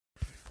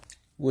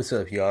What's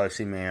up, y'all? It's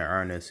your man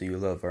Ernest. So you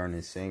love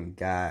Ernest, same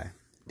guy,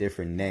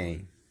 different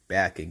name.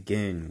 Back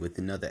again with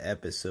another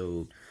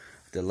episode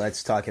of the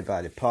Let's Talk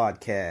About It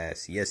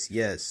podcast.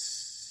 Yes.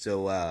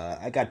 So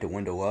I got the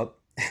window up.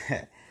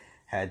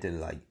 Had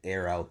to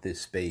air out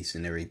this space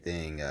and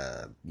everything,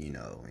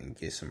 and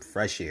get some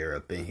fresh air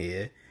up in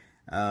here.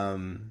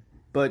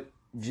 But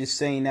just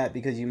saying that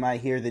because you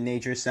might hear the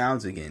nature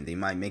sounds again. They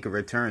might make a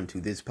return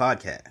to this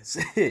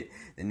podcast. The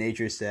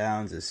nature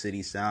sounds, the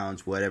city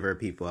sounds, whatever,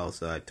 people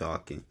outside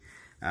talking.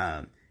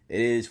 It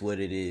is what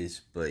it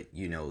is, but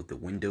the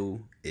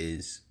window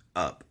is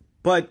up.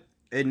 But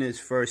in this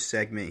first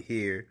segment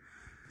here,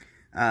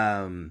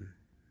 another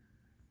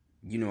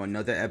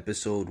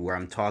episode where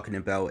I'm talking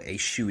about a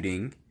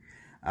shooting.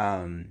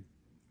 And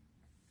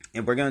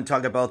we're going to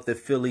talk about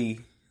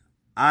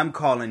I'm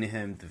calling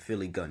him the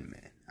Philly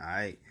gunman. All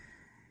right.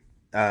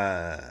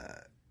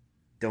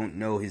 Don't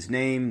know his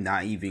name,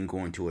 not even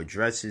going to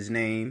address his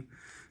name.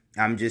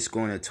 I'm just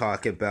going to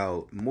talk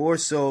about more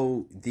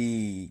so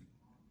the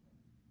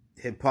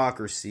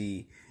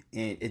hypocrisy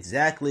and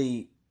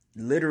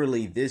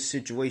literally this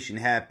situation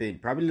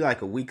happened probably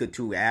like a week or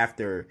two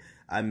after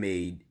I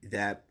made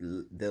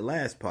the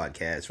last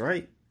podcast,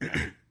 right?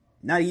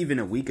 Not even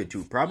a week or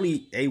two,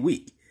 probably a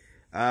week.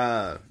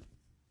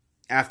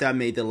 After I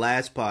made the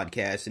last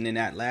podcast, and in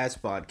that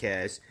last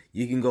podcast,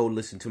 you can go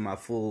listen to my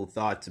full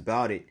thoughts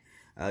about it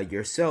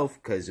yourself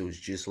because it was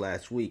just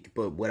last week.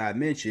 But what I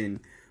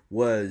mentioned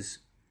was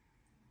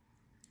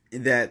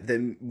that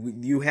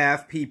you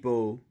have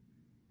people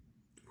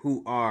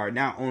who are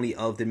not only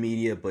of the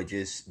media, but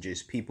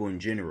just people in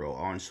general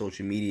on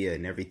social media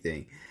and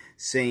everything,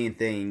 saying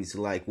things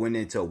like when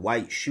it's a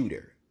white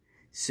shooter,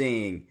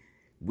 saying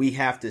we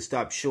have to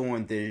stop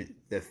showing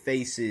the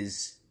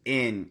faces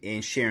and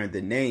sharing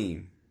the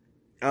name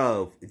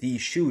of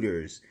these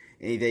shooters.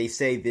 And they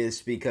say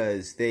this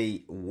because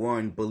they,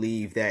 one,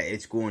 believe that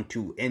it's going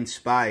to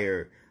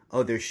inspire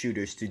other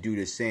shooters to do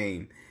the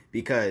same,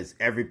 because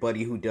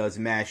everybody who does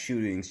mass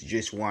shootings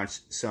just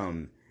wants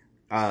some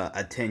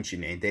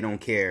attention, and they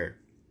don't care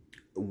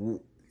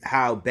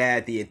how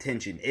bad the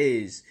attention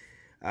is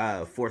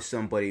for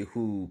somebody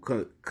who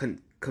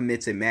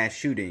commits a mass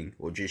shooting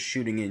or just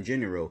shooting in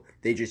general.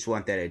 They just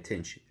want that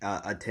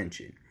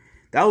attention.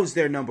 That was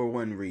their number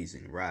one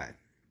reason, right?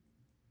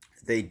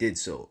 They did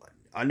so.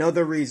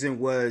 Another reason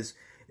was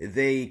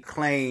they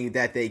claimed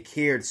that they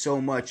cared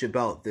so much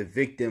about the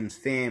victims'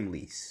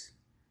 families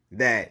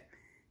that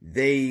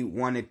they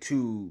wanted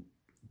to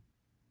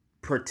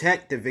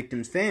protect the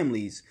victims'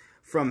 families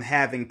from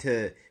having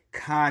to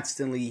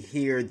constantly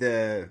hear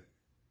the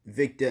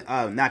victim,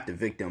 not the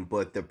victim,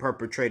 but the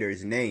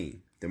perpetrator's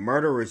name, the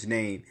murderer's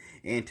name,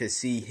 and to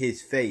see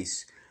his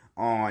face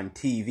on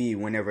TV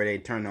whenever they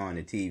turn on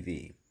the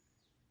TV.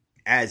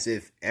 As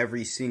if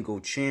every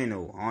single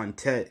channel on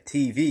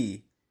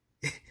TV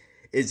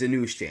is a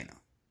news channel.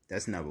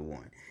 That's number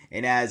one.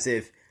 And as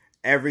if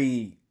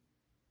every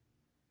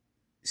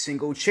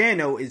single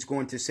channel is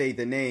going to say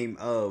the name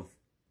of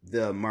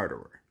the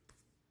murderer.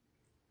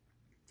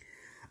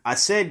 I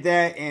said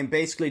that, and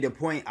basically the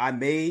point I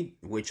made,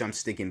 which I'm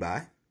sticking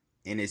by,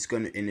 and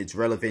it's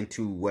relevant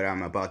to what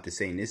I'm about to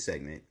say in this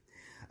segment,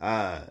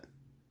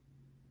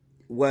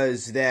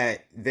 was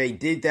that they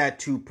did that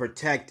to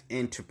protect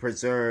and to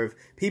preserve.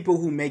 People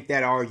who make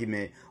that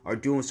argument are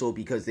doing so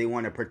because they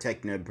want to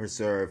protect and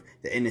preserve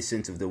the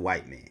innocence of the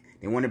white man.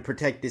 They want to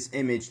protect this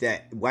image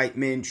that white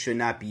men should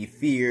not be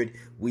feared.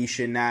 We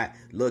should not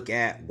look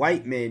at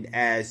white men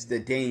as the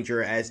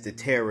danger, as the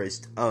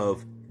terrorist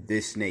of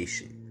this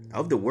nation,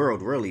 of the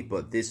world really,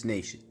 but this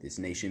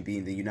nation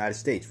being the United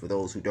States, for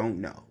those who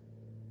don't know,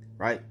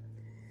 right?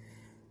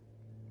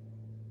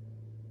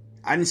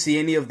 I didn't see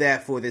any of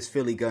that for this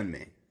Philly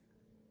gunman.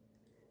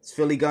 This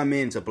Philly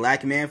gunman's a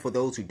black man, for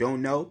those who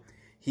don't know.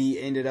 He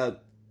ended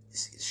up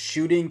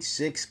shooting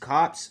 6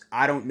 cops.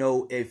 I don't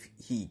know if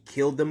he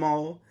killed them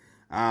all.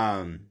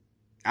 I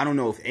don't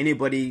know if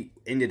anybody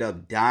ended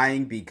up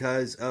dying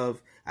because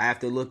of... I have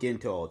to look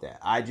into all that.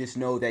 I just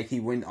know that he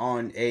went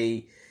on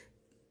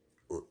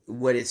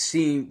what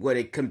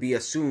it can be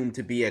assumed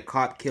to be a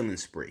cop killing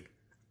spree.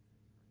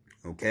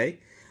 Okay?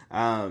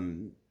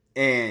 And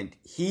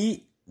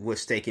he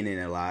was taken in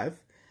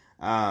alive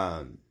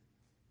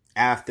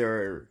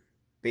after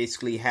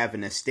basically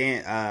having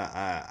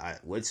a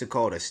what's it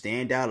called, a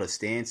standout, a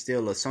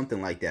standstill, or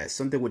something like that,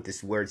 something with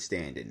this word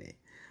stand in it,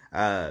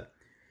 and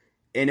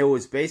it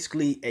was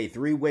basically a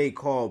 3-way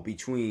call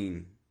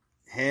between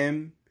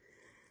him,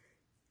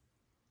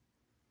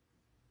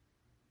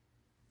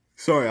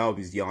 I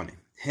was yawning,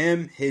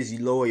 his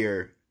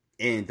lawyer,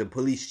 and the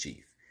police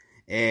chief.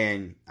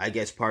 And I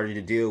guess part of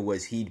the deal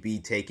was he'd be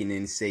taken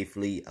in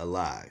safely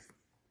alive.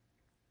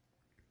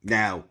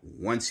 Now,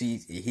 once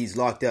he's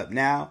locked up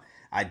now,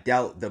 I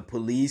doubt the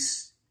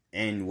police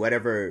and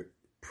whatever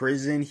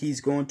prison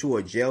he's going to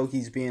or jail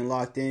he's being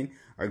locked in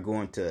are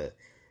going to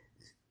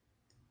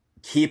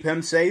keep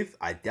him safe.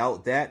 I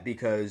doubt that,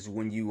 because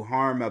when you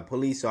harm a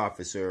police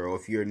officer, or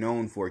if you're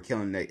known for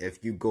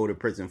if you go to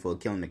prison for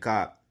killing a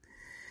cop,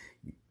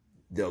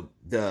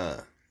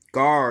 the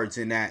guards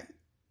in that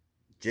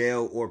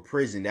jail or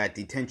prison, that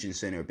detention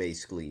center,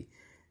 basically,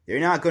 they're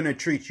not going to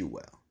treat you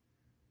well.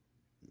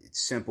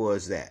 It's simple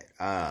as that.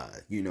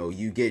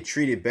 You get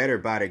treated better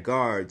by the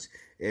guards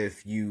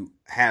if you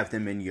have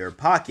them in your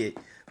pocket,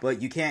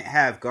 but you can't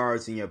have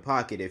guards in your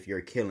pocket if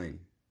you're killing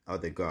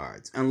other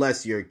guards,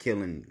 unless you're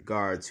killing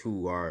guards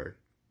who are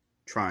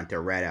trying to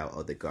rat out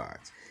other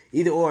guards.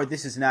 Either or,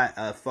 this is not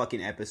a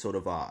fucking episode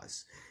of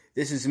Oz.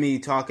 This is me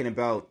talking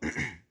about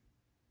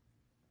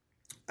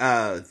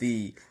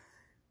the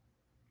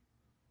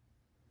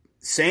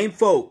same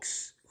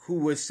folks who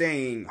was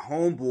saying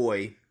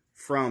homeboy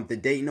from the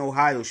Dayton,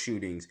 Ohio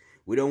shootings,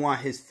 we don't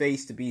want his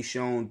face to be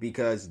shown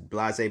because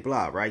blah, blah,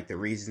 blah, right? The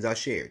reasons I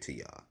shared to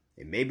y'all.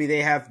 And maybe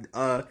they have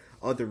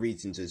other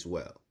reasons as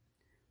well.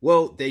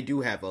 Well, they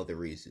do have other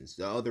reasons.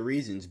 The other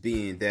reasons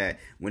being that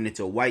when it's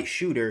a white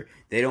shooter,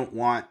 they don't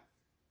want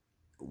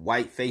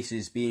white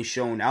faces being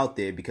shown out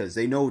there because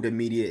they know the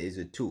media is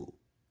a tool.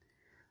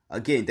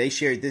 Again, they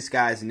shared this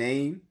guy's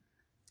name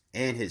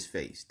and his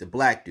face, the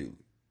black dude,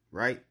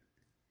 right?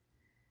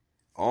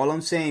 All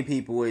I'm saying,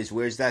 people, is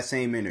where's that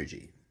same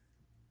energy?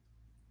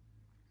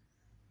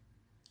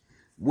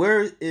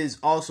 Where is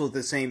also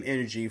the same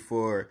energy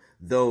for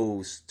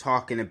those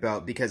talking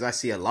about, because I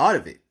see a lot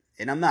of it,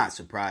 and I'm not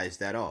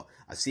surprised at all.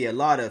 I see a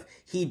lot of,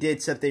 he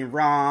did something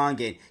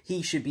wrong and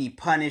he should be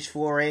punished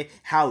for it.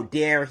 How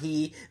dare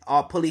he?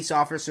 All police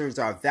officers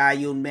are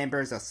valued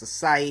members of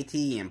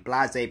society and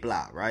blah, blah,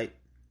 blah, right?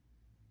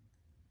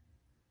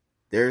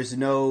 There's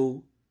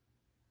no,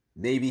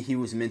 maybe he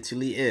was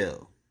mentally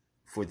ill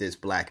for this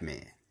black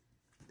man.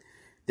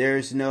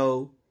 There's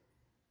no,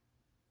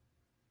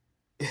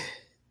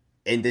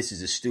 and this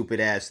is a stupid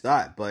ass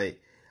thought, but,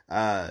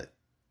 well,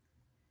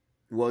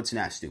 it's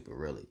not stupid,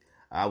 really.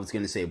 I was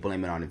going to say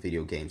blame it on the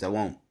video games.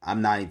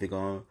 I'm not even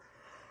going to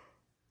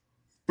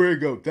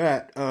bring up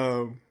that.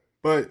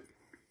 But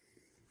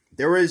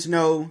there is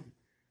no,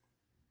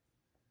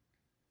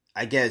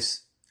 I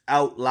guess,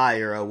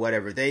 outlier or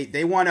whatever.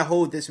 They want to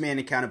hold this man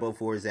accountable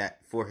for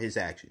his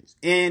actions.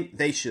 And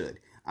they should.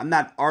 I'm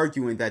not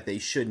arguing that they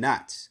should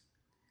not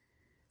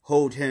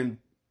hold him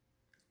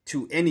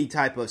to any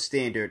type of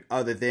standard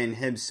other than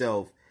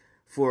himself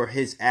for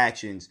his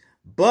actions.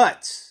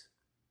 But,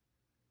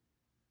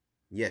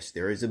 yes,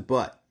 there is a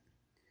but.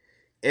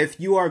 If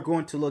you are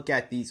going to look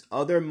at these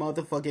other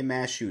motherfucking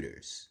mass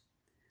shooters,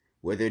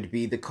 whether it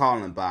be the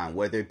Columbine,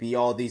 whether it be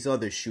all these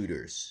other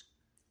shooters,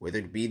 whether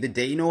it be the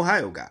Dayton,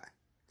 Ohio guy,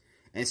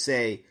 and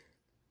say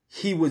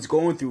he was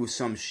going through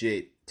some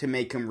shit to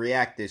make him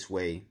react this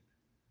way.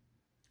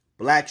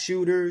 Black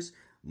shooters,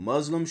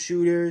 Muslim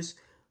shooters,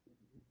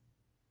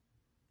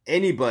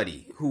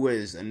 anybody who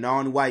is a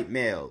non-white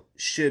male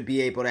should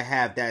be able to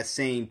have that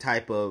same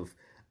type of,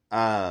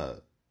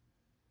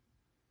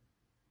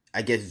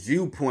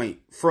 viewpoint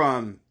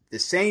from the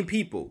same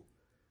people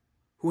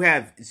who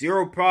have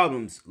zero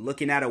problems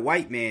looking at a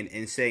white man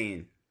and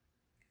saying,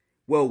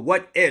 well,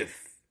 what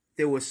if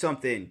there was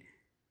something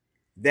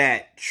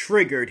that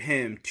triggered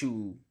him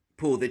to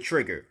pull the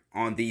trigger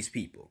on these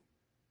people?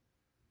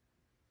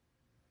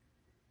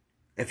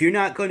 If you're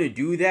not going to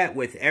do that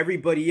with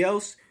everybody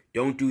else,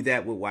 don't do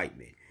that with white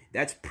men.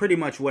 That's pretty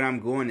much what I'm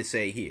going to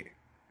say here.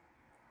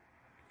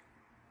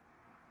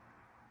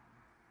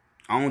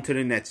 On to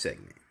the next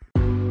segment.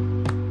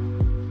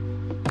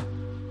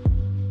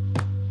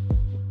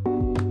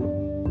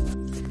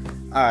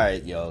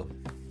 Alright, yo.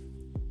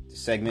 The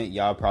segment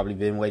y'all probably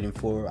been waiting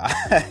for.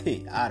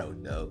 I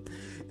don't know.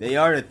 They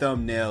are the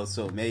thumbnail,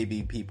 so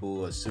maybe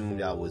people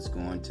assumed I was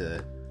going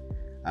to...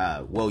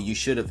 well, you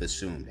should have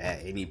assumed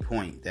at any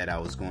point that I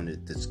was going to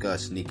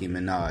discuss Nicki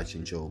Minaj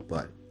and Joe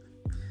Budden.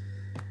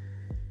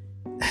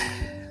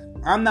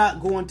 I'm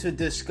not going to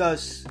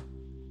discuss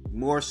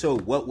more so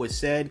what was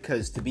said,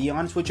 because to be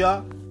honest with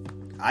y'all,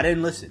 I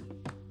didn't listen.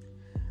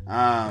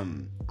 I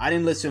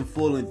didn't listen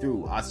full and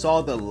through. I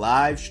saw the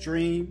live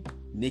stream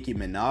Nicki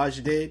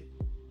Minaj did.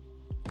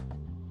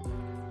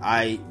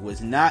 I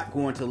was not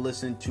going to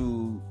listen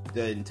to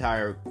the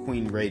entire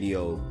Queen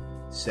Radio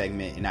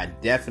segment, and I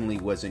definitely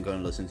wasn't going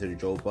to listen to the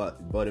Joe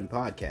Budden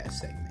podcast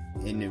segment.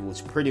 And it was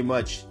pretty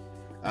much,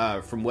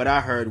 from what I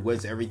heard,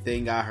 was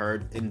everything I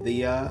heard in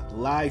the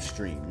live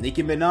stream.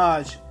 Nicki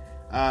Minaj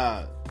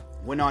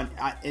went on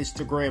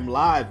Instagram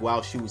Live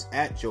while she was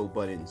at Joe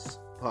Budden's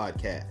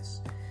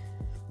podcast,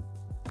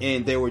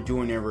 and they were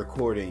doing their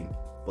recording.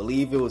 I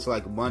believe it was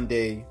like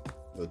Monday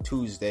or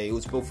Tuesday. It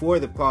was before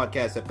the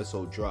podcast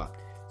episode dropped.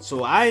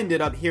 So I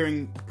ended up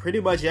hearing pretty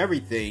much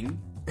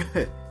everything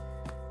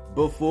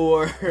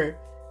before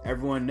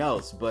everyone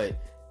else. But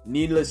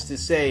needless to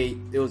say,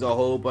 there was a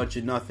whole bunch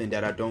of nothing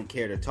that I don't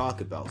care to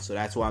talk about. So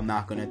that's why I'm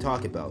not going to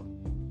talk about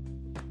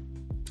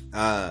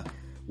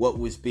what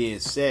was being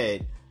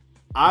said.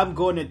 I'm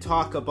going to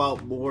talk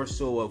about more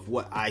so of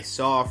what I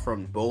saw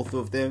from both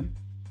of them.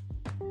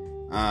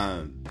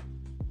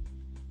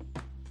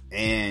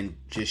 And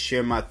just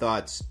share my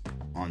thoughts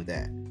on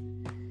that.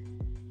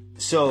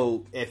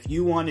 So, if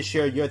you want to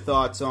share your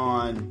thoughts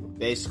on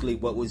basically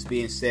what was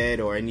being said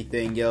or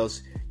anything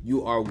else,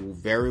 you are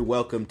very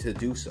welcome to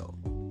do so,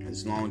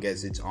 as long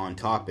as it's on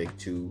topic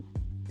to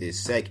this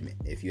segment.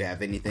 If you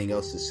have anything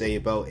else to say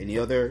about any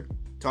other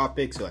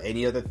topics or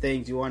any other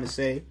things you want to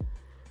say,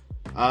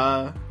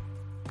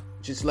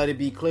 just let it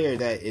be clear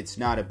that it's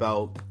not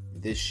about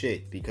this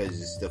shit, because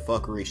it's the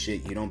fuckery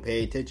shit you don't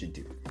pay attention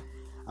to.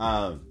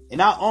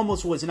 And I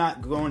almost was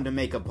not going to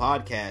make a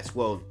podcast.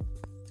 Well,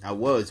 I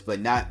was, but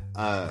not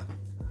a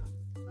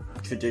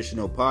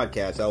traditional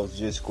podcast. I was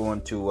just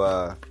going to,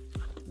 let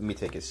me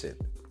take a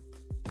sip.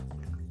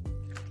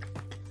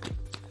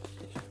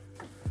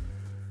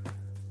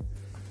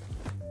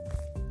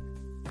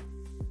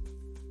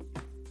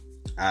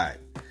 Alright.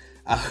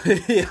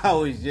 I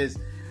was just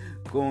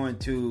going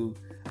to,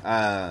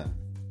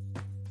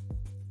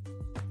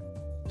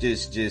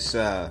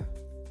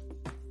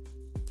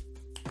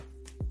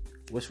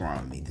 what's wrong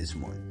with me this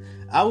morning?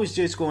 I was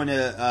just going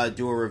to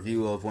do a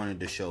review of one of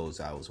the shows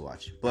I was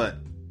watching. But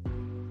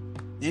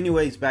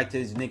anyways, back to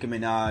this Nicki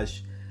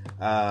Minaj,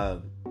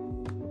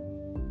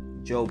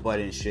 Joe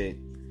Budden shit.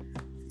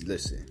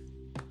 Listen.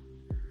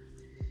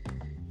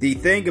 The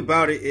thing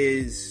about it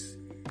is,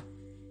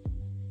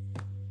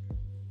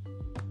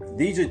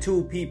 these are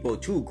two people,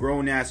 two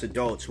grown-ass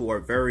adults who are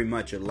very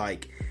much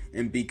alike.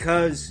 And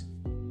because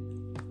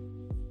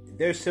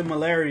their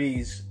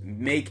similarities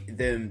make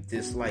them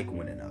dislike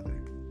one another.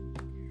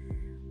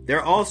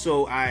 They're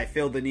also, I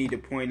feel the need to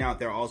point out,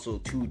 they're also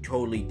two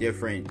totally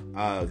different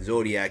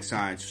zodiac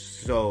signs.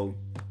 So,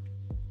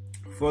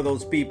 for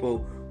those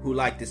people who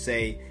like to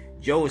say,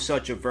 Joe is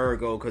such a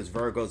Virgo because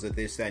Virgos are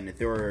this, that, and the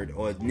third,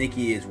 or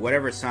Nicki is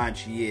whatever sign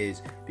she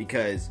is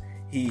because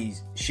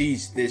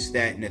she's this,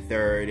 that, and the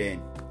third,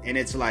 and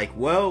it's like,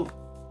 well,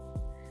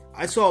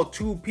 I saw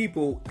two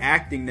people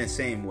acting the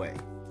same way,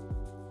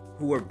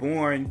 who were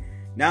born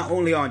not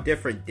only on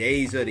different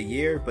days of the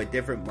year, but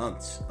different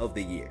months of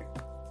the year.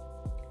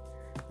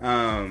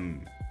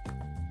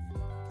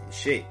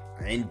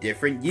 In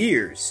different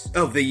years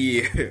of the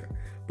year,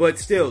 but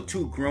still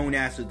two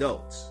grown-ass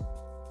adults.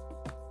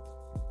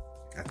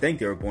 I think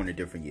they were born in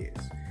different years.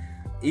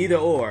 Either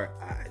or,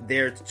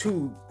 they're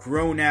two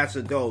grown-ass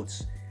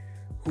adults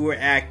who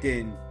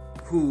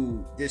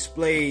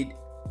displayed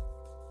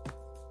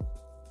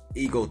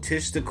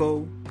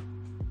egotistical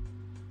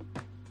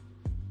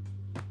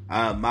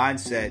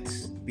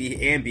mindsets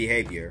and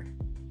behavior,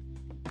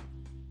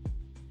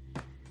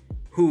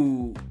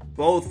 who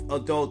both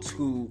adults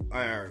who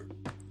are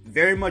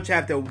very much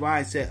have the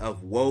mindset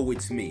of woe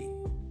it's me.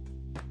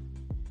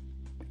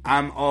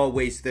 I'm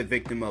always the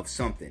victim of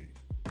something.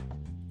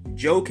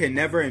 Joe can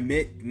never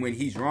admit when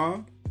he's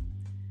wrong,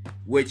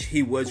 which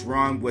he was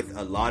wrong with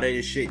a lot of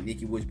the shit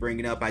Nicki was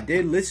bringing up. I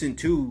did listen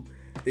to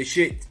the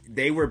shit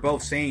they were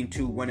both saying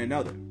to one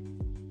another.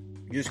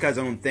 Just because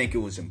I don't think it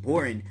was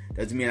important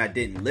doesn't mean I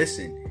didn't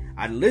listen.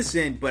 I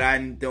listened, but I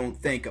don't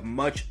think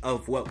much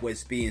of what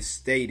was being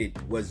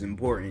stated was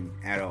important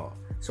at all.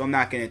 So I'm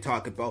not going to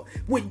talk about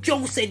when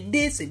Joe said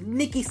this and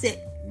Nicki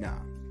said... No.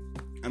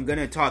 I'm going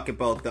to talk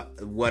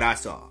about what I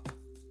saw.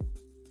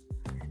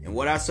 And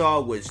what I saw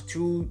was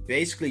two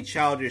basically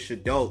childish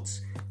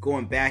adults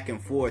going back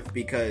and forth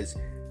because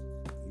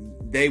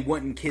they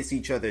wouldn't kiss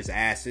each other's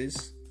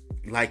asses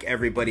like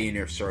everybody in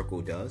their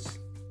circle does.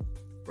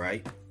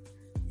 Right?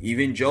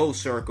 Even Joe's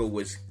circle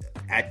was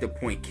at the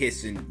point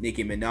kissing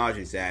Nicki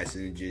Minaj's ass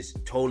and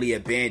just totally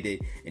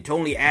abandoned and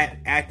totally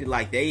acted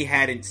like they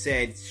hadn't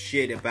said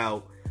shit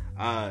about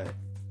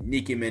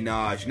Nicki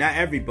Minaj. Not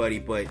everybody,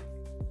 but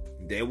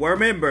there were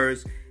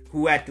members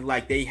who acted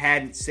like they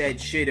hadn't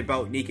said shit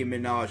about Nicki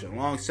Minaj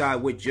alongside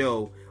with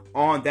Joe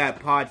on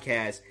that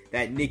podcast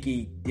that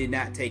Nicki did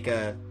not take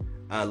a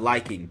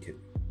liking to.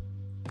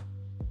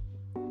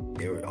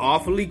 They were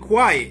awfully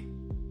quiet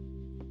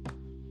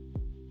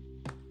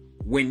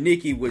when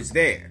Nicki was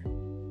there.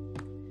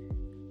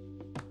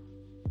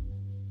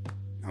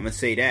 I'm gonna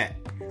say that.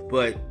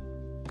 But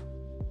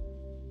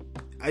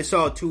I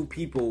saw two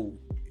people,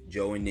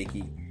 Joe and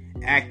Nicki,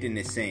 acting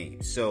the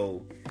same.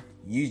 So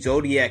you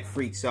Zodiac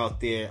freaks out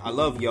there, I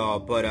love y'all,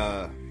 but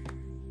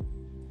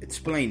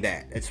explain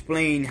that.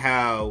 Explain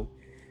how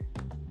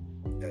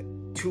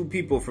two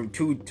people from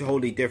two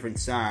totally different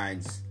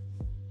signs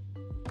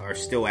are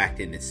still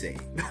acting the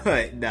same.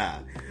 But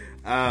nah.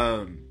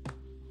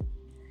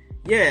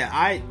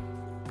 I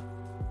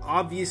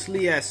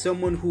obviously, as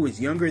someone who is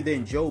younger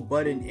than Joe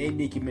Budden and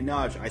Nicki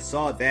Minaj, I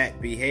saw that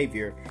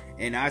behavior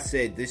and I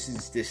said, this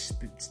is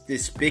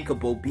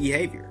despicable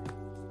behavior.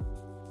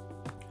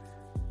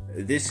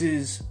 This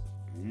is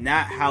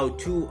not how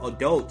two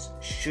adults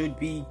should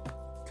be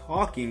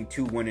talking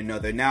to one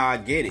another. Now, I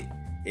get it.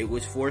 It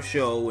was for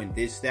show and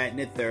this, that, and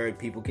the third.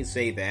 People can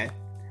say that.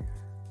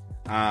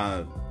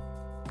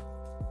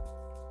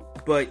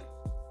 But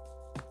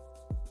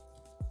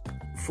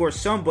for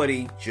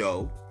somebody,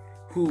 Joe,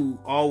 who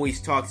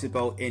always talks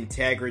about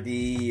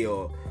integrity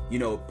or,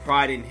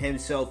 priding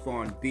himself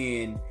on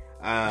being,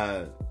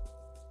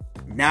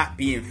 not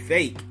being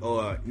fake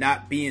or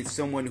not being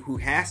someone who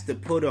has to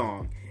put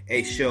on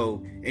a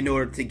show in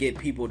order to get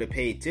people to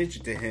pay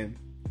attention to him.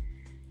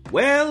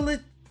 Well,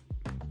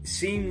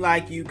 seem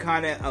like you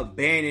kind of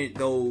abandoned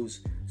those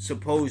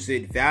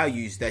supposed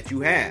values that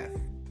you have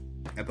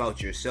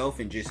about yourself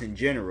and just in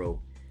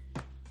general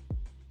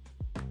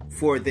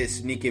for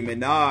this Nicki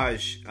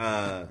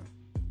Minaj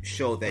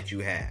show that you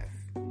have.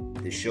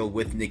 The show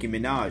with Nicki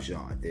Minaj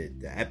on. The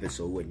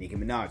episode with Nicki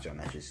Minaj on,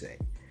 I should say.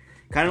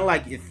 Kind of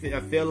like, I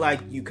feel like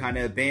you kind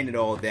of abandoned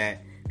all that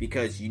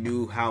because you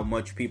knew how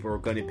much people are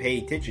going to pay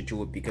attention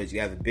to it because you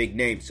have a big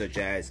name such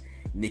as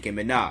Nicki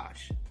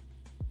Minaj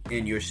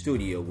in your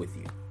studio with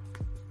you.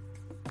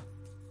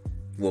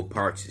 Well,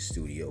 Parks'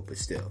 studio, but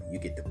still, you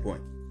get the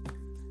point.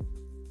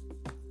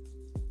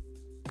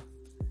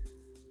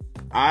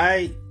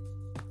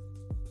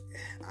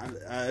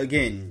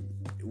 Again,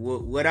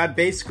 what I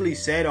basically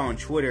said on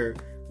Twitter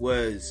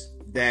was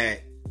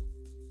that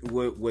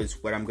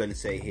was what I'm going to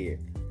say here.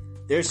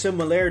 Their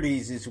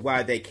similarities is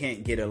why they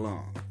can't get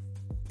along.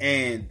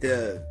 And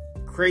the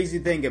crazy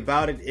thing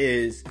about it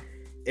is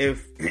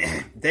if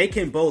they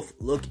can both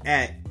look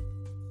at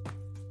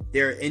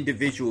their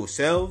individual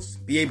selves,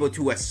 be able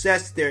to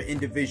assess their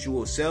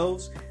individual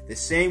selves the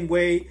same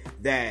way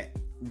that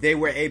they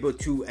were able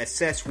to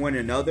assess one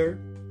another.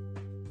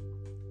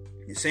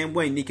 The same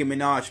way Nicki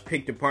Minaj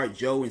picked apart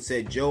Joe and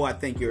said, Joe, I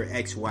think you're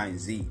X, Y, and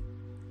Z.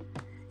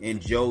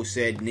 And Joe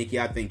said, Nicki,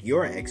 I think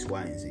you're X,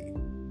 Y, and Z.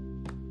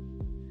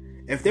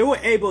 If they were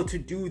able to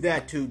do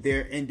that to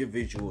their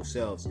individual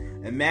selves,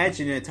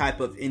 imagine the type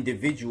of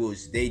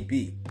individuals they'd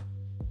be.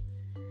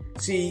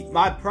 See,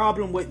 my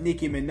problem with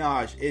Nicki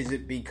Minaj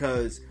isn't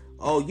because,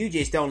 oh, you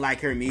just don't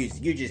like her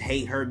music. You just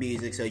hate her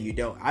music, so you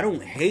don't. I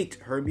don't hate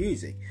her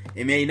music.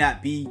 It may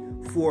not be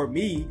for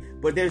me,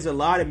 but there's a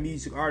lot of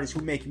music artists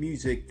who make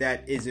music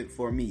that isn't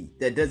for me.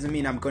 That doesn't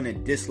mean I'm going to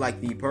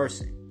dislike the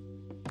person.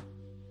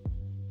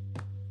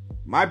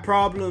 My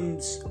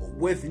problems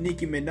with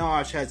Nicki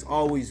Minaj has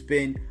always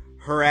been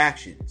her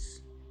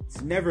actions.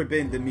 It's never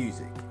been the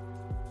music.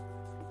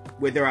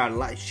 Whether I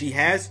like, she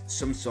has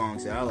some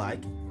songs that I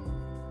like,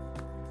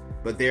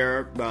 but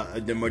there are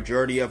the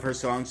majority of her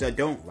songs I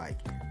don't like.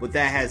 But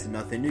that has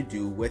nothing to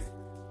do with,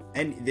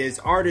 and there's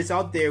artists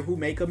out there who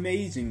make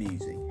amazing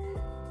music,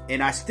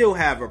 and I still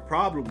have a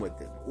problem with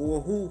them,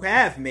 or who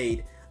have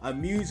made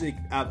amazing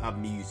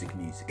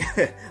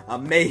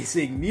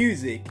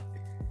music,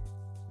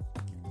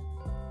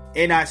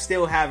 and I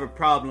still have a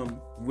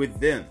problem with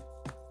them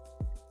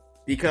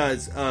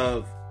because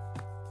of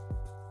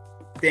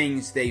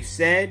things they've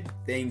said,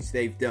 things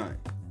they've done,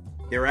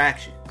 their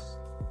actions.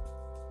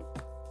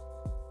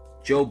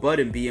 Joe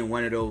Budden being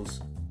one of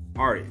those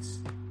artists.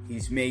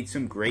 He's made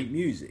some great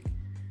music.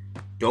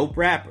 Dope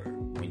rapper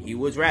when he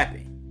was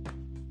rapping.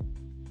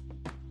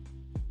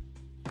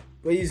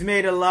 But he's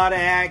made a lot of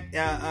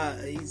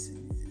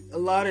a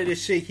lot of the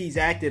shit he's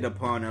acted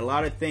upon, a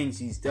lot of things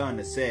he's done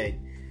or said,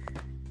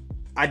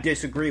 I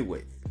disagree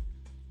with.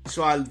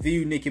 So I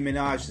view Nicki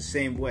Minaj the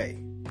same way.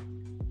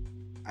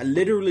 I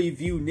literally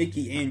view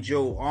Nicki and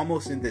Joe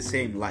almost in the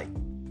same light.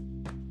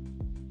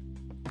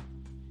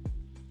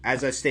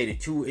 As I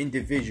stated, two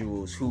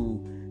individuals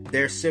who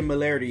their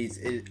similarities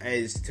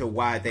as to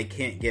why they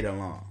can't get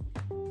along.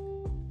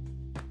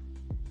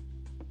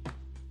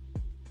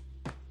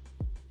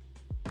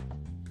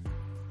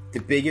 The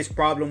biggest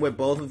problem with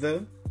both of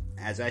them,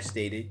 as I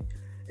stated,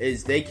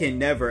 is they can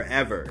never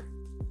ever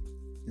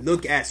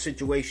look at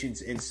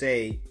situations and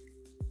say,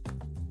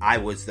 I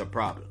was the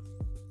problem.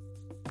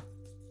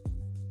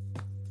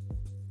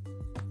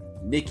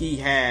 Nicki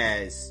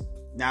has,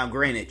 now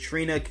granted,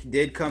 Trina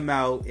did come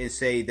out and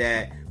say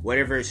that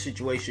whatever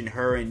situation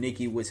her and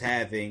Nicki was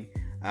having,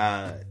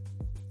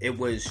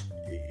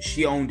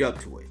 she owned up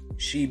to it.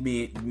 She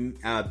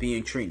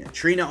being Trina.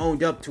 Trina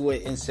owned up to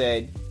it and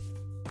said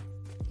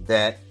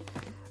that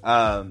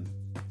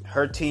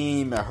her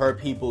team or her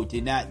people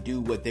did not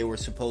do what they were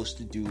supposed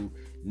to do.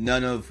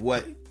 None of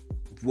the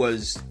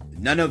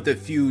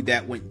feud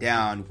that went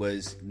down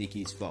was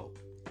Nicki's fault.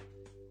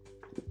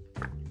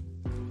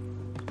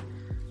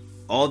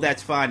 All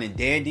that's fine and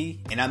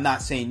dandy, and I'm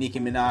not saying Nicki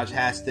Minaj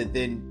has to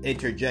then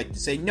interject to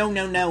say, no,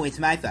 it's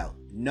my fault.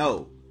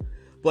 No.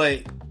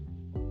 But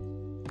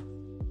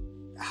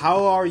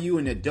how are you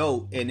an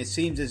adult, and it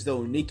seems as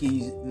though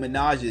Nicki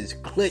Minaj's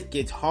clique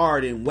gets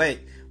hard and wet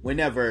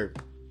whenever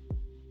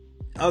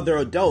other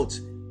adults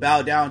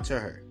bow down to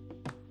her.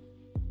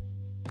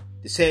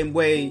 The same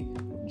way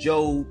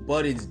Joe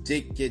Budden's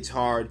dick gets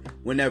hard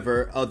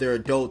whenever other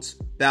adults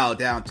bow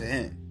down to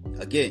him.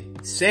 Again,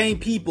 same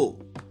people.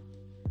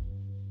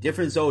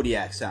 Different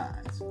zodiac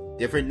signs,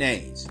 different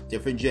names,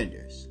 different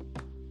genders.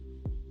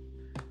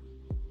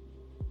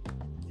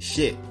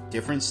 Shit,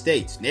 different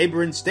states,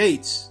 neighboring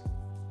states,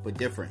 but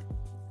different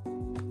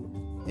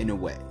in a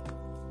way.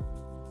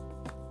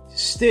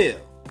 Still,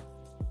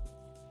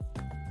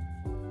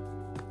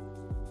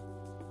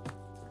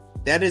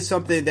 that is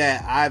something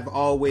that I've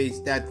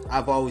always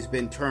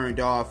been turned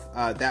off.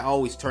 That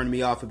always turned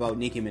me off about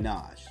Nicki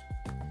Minaj.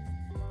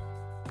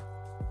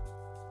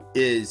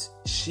 Is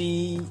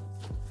she,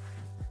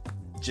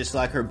 just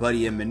like her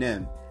buddy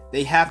Eminem,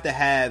 they have to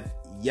have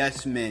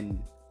yes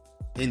men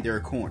in their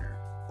corner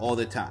all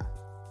the time.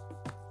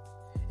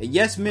 And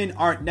yes men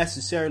aren't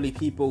necessarily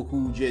people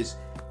who just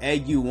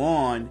egg you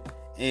on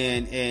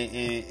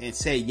and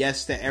say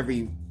yes to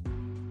every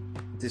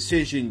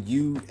decision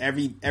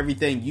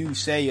everything you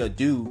say or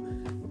do,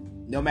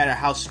 no matter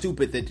how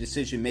stupid the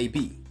decision may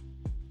be.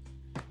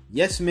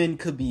 Yes men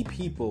could be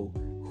people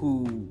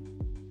who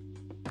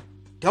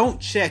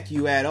don't check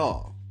you at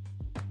all.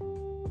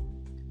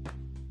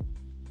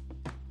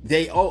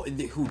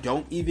 Who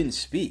don't even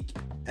speak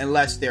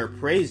unless they're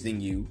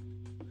praising you,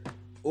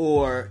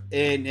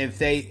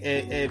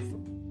 if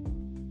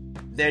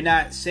they're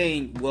not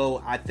saying,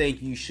 well, I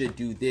think you should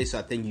do this,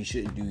 I think you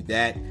shouldn't do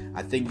that,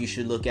 I think you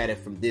should look at it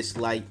from this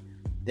light.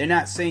 They're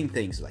not saying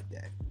things like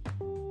that.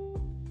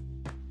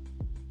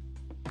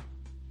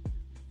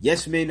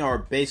 Yes men are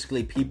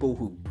basically people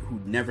who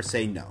never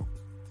say no.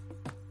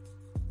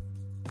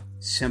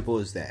 Simple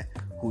as that.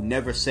 Who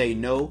never say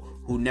no,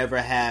 who never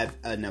have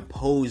an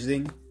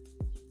opposing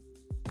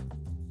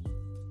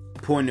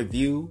point of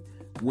view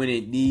when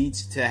it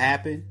needs to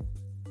happen.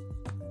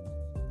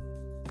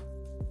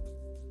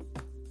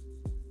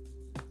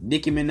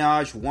 Nicki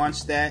Minaj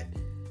wants that.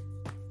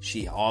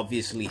 She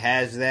obviously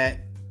has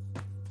that.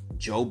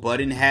 Joe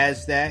Budden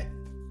has that.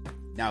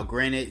 Now,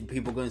 granted,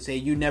 people are going to say,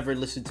 you never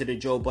listen to the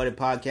Joe Budden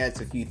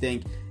podcast if you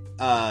think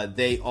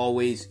they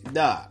always...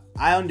 Nah,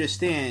 I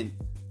understand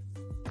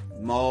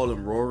Maul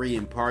and Rory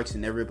and Parks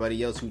and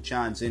everybody else who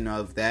chimes in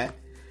of that.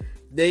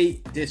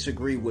 They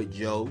disagree with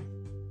Joe.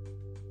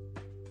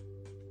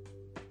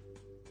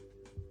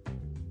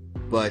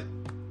 But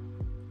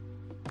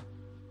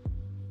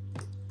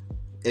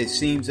it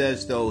seems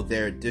as though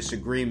their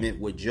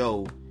disagreement with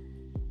Joe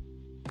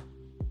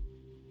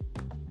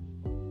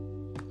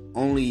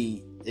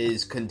only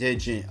is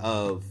contingent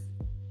of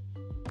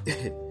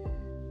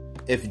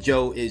if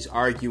Joe is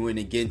arguing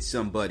against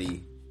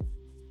somebody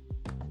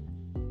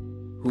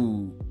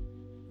who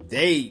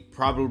they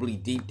probably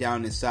deep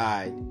down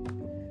inside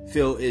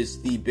feel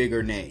is the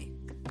bigger name.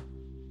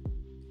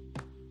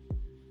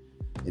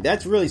 And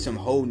that's really some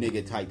whole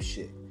nigga type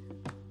shit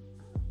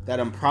that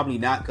I'm probably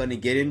not going to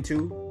get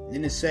into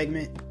in this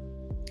segment.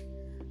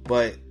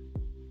 But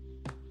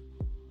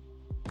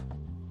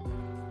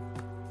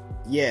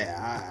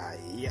yeah,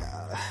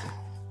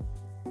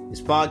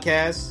 this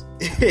podcast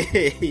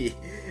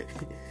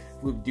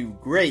would do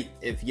great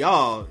if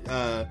y'all,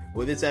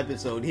 this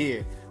episode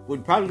here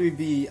would probably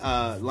be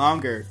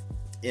longer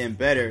and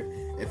better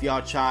if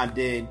y'all chimed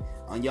in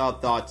on y'all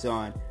thoughts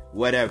on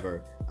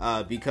whatever.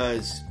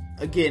 Because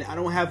again, I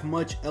don't have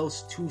much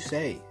else to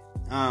say.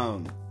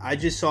 I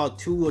just saw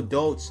two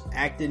adults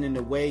acting in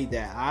a way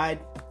that I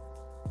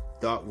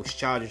thought was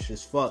childish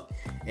as fuck,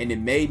 and it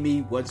made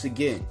me once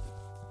again.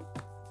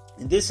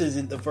 And this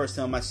isn't the first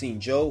time I've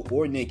seen Joe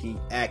or Nicki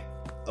act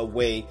a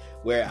way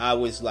where I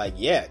was like,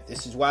 yeah,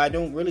 this is why I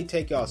don't really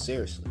take y'all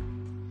seriously.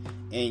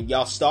 And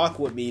y'all stock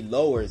with me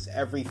lowers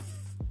every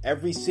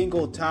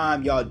single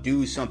time y'all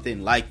do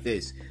something like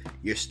this.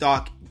 Your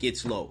stock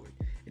gets lowered.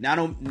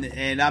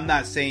 And I'm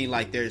not saying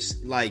like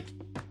there's like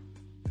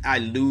I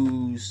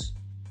lose,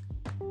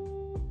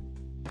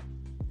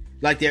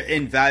 like they're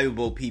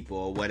invaluable people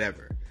or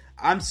whatever.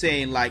 I'm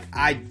saying like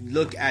I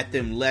look at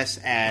them less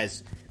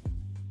as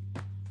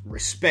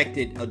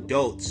respected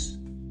adults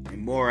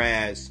and more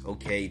as,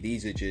 okay,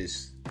 these are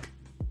just,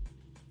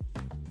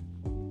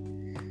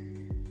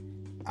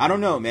 I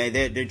don't know, man,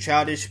 they're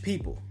childish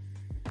people.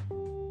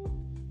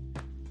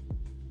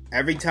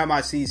 Every time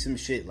I see some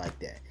shit like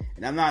that,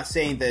 and I'm not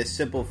saying the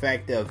simple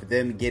fact of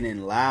them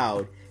getting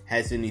loud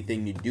has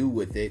anything to do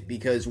with it,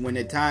 because when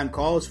the time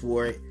calls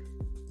for it,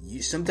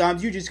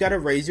 sometimes you just gotta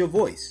raise your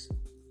voice.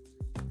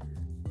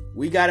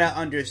 We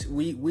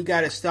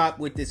gotta stop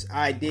with this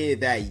idea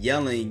that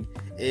yelling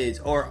is,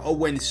 or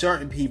when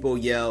certain people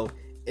yell,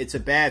 it's a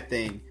bad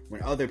thing.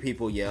 When other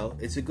people yell,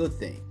 it's a good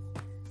thing.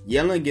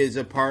 Yelling is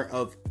a part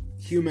of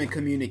human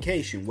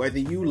communication, whether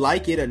you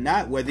like it or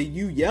not, whether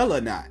you yell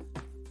or not.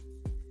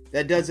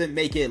 That doesn't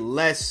make it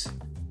less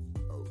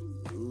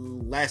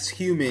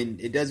human.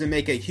 It doesn't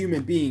make a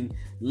human being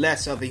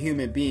less of a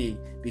human being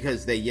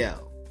because they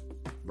yell,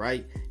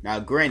 right? Now,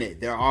 granted,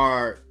 there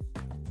are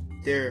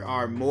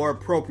more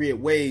appropriate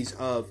ways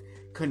of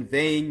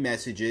conveying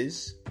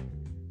messages,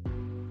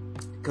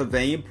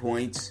 conveying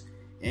points,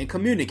 and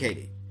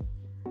communicating.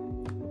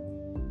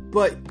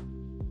 But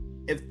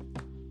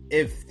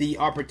if the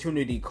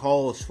opportunity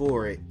calls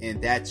for it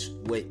and that's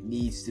what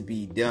needs to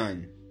be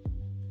done,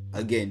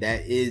 again,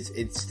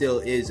 it still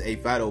is a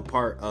vital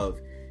part of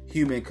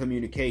human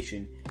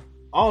communication.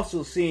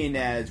 Also, seeing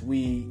as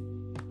we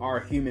are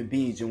human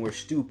beings and we're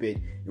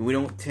stupid and we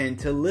don't tend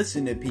to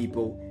listen to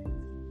people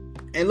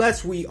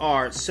unless we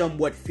are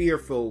somewhat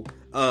fearful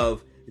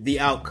of the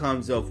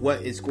outcomes of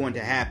what is going to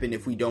happen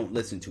if we don't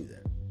listen to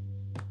them.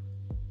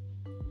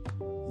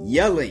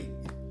 Yelling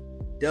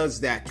does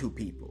that to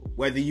people.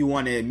 Whether you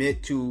want to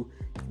admit to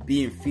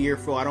being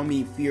fearful, I don't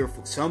mean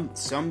fearful. Some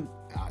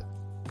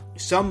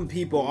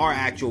people are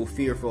actual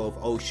fearful of,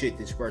 oh shit,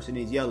 this person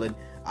is yelling,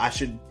 I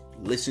should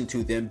listen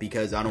to them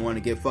because I don't want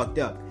to get fucked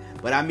up.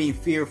 But I mean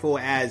fearful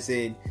as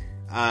in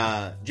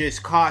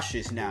just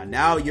cautious now.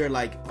 Now you're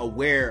like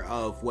aware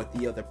of what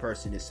the other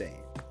person is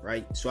saying,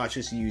 right? So I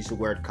just use the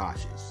word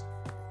cautious.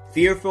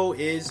 Fearful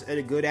is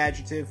a good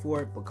adjective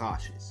for it, but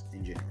cautious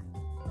in general.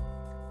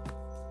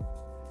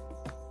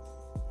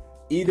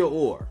 Either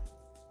or.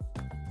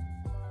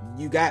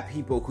 You got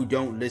people who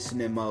don't listen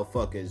to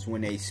motherfuckers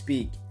when they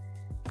speak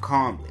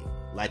calmly,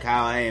 like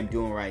how I am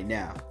doing right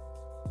now.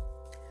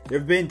 There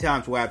have been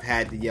times where I've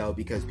had to yell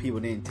because people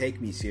didn't take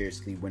me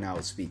seriously when I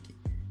was speaking.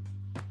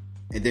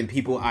 And then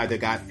people either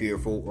got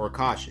fearful or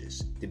cautious,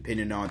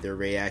 depending on their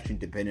reaction,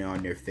 depending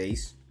on their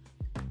face.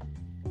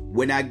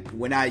 When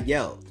I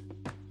yelled,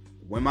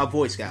 when my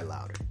voice got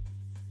louder.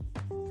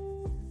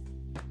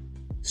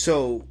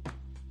 So,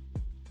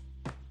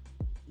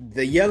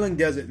 the yelling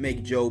doesn't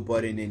make Joe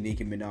Budden and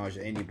Nicki Minaj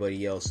or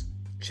anybody else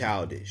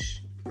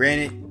childish.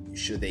 Granted,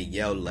 should they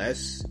yell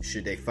less?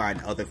 Should they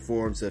find other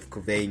forms of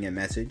conveying a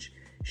message?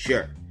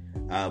 Sure.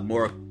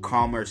 More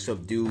calmer,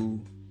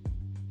 subdued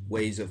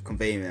ways of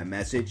conveying a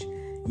message?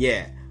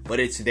 Yeah. But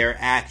it's their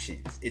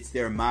actions. It's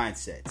their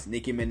mindsets.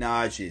 Nicki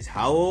Minaj is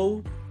how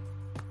old?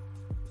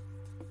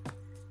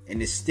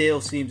 And it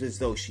still seems as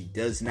though she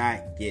does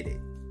not get it.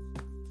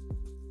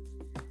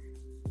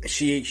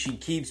 She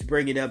keeps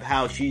bringing up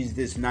how she's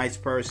this nice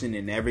person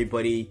and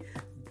everybody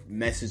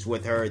messes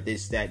with her,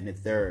 this, that, and the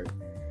third.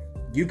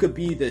 You could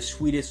be the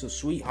sweetest of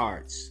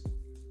sweethearts.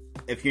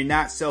 If you're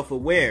not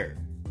self-aware,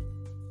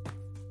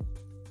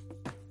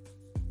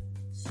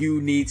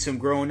 you need some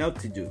growing up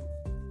to do.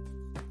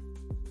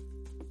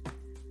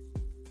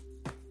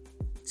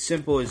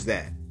 Simple as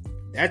that.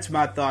 That's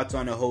my thoughts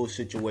on the whole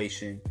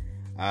situation.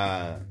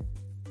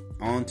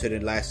 On to the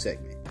last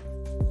segment.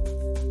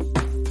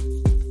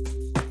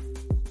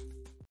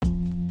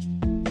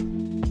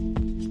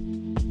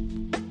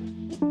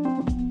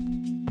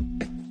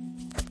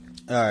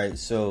 Alright,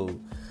 so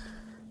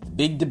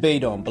big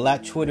debate on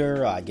Black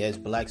Twitter, I guess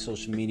Black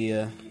social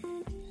media.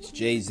 Is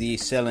Jay-Z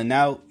selling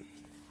out?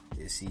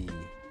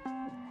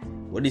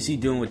 What is he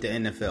doing with the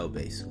NFL,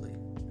 basically?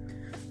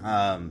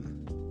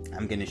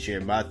 I'm gonna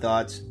share my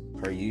thoughts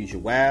per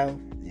usual,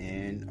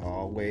 and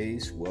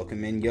always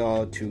welcoming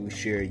y'all to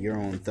share your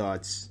own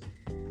thoughts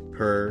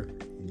per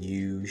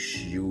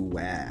usual.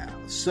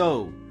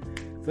 So,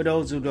 for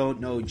those who don't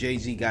know,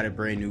 Jay-Z got a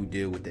brand new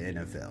deal with the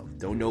NFL.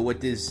 Don't know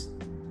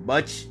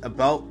much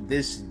about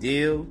this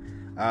deal.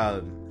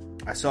 I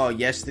saw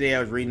yesterday, I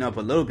was reading up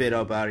a little bit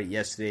about it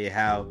yesterday,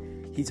 how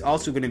he's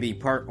also going to be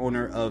part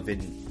owner of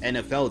an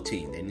NFL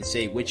team. They didn't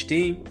say which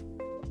team.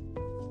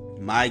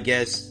 My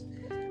guess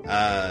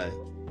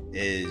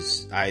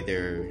is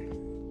either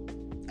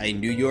a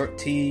New York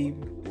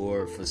team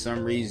or, for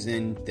some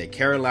reason, the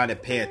Carolina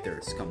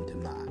Panthers come to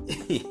mind.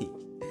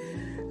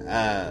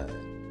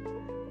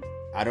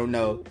 I don't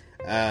know.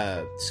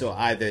 So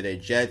either the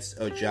Jets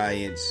or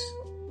Giants.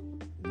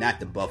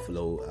 Not the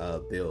Buffalo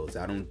Bills.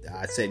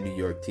 I said New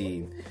York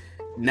team.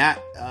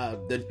 Not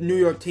the New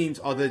York teams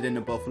other than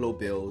the Buffalo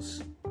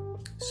Bills.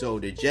 So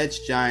the Jets,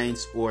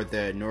 Giants, or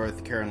the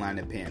North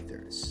Carolina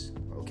Panthers.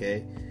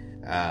 Okay?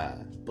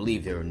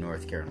 Believe they were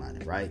North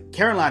Carolina, right?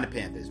 Carolina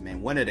Panthers,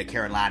 man. One of the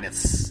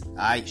Carolinas.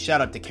 Alright?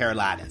 Shout out to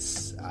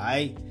Carolinas.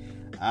 Alright?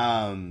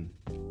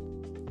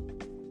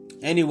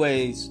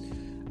 Anyways,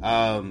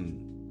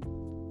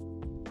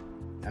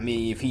 I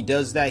mean, if he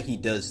does that, he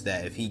does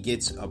that. If he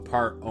gets a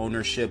part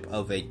ownership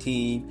of a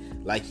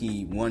team, like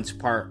he once he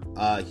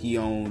partially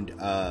owned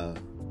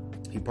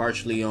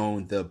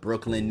the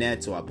Brooklyn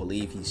Nets, so I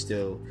believe he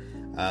still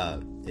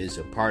is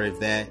a part of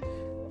that.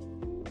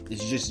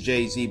 It's just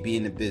Jay-Z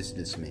being a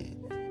businessman.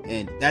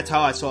 And that's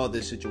how I saw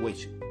this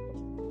situation.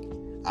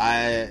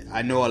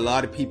 I know a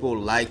lot of people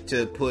like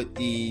to put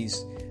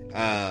these,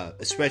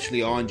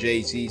 especially on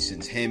Jay-Z,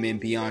 since him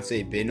and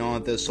Beyonce been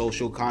on the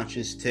social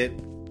conscious tip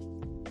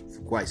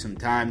quite some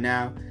time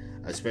now,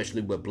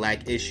 especially with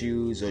black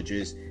issues or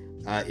just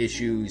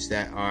issues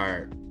that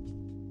are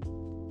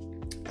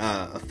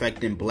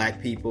affecting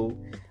black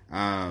people.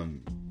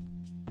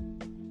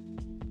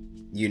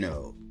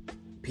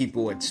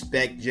 People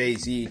expect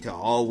Jay-Z to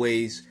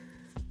always,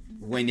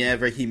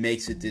 whenever he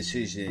makes a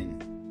decision,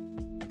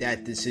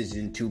 that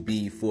decision to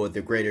be for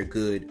the greater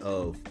good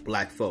of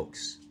black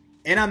folks.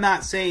 And I'm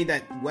not saying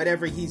that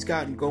whatever he's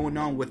gotten going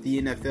on with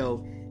the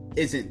NFL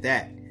isn't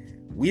that.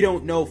 We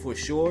don't know for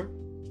sure.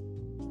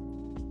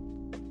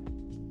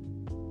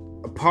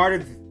 A part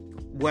of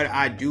what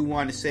I do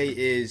want to say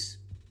is,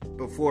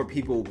 before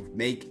people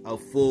make a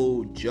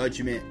full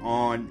judgment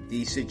on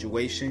the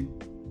situation,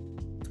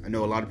 I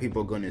know a lot of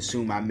people are going to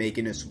assume I'm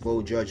making a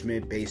full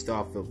judgment based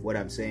off of what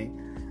I'm saying.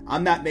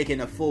 I'm not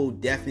making a full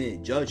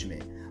definite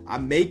judgment.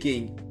 I'm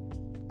making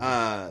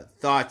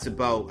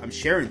I'm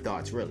sharing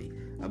thoughts really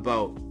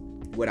about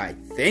what I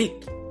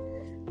think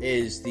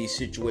is the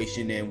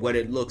situation and what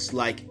it looks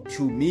like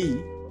to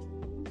me.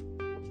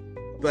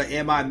 But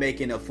am I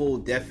making a full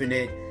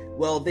definite,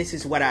 well, this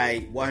is what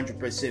I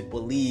 100%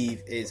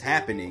 believe is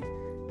happening?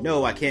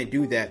 No, I can't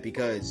do that,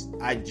 because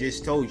I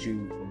just told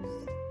you,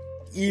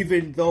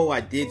 even though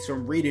I did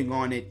some reading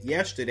on it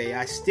yesterday,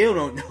 I still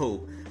don't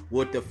know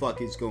what the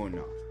fuck is going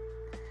on.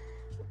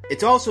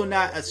 it's also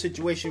not a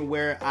situation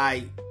where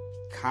I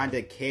kind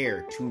of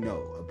care to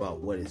know about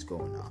what is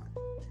going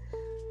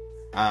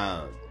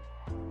on.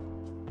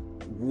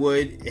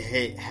 Would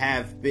it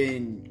have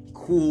been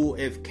cool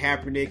if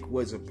Kaepernick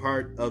was a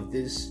part of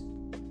this,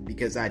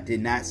 because I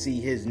did not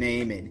see his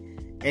name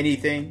in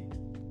anything?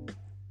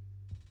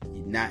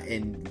 Not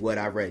in what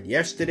I read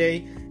yesterday,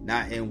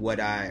 not in what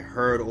I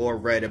heard or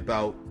read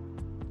about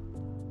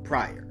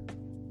prior.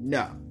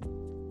 No.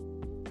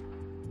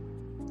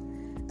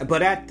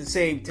 But at the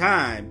same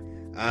time,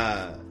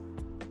 I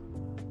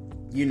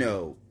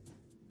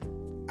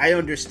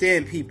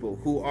understand people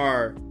who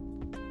are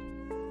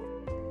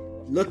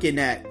looking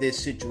at this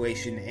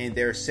situation and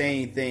they're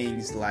saying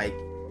things like,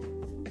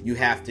 you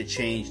have to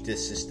change the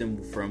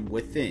system from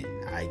within,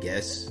 I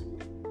guess.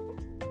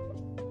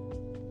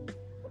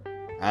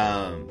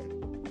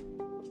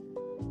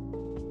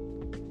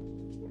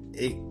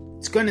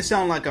 It's going to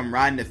sound like I'm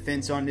riding the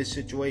fence on this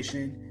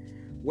situation.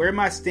 Where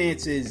my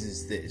stance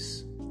is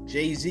this.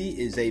 Jay-Z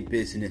is a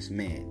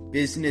businessman.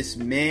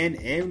 Businessmen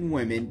and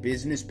women,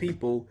 business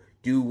people,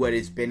 do what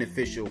is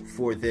beneficial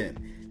for them.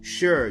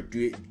 Sure,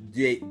 do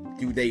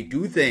they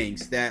do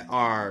things that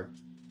are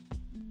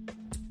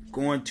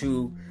going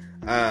to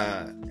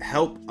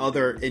help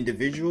other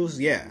individuals?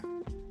 Yeah.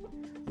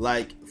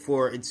 Like,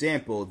 for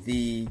example,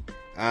 one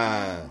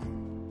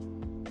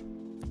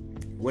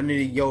of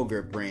the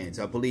yogurt brands,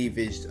 I believe,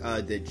 is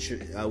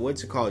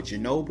what's it called?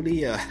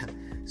 Ginobili?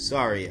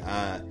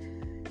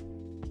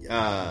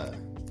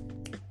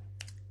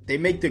 They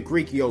make the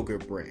Greek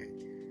yogurt brand.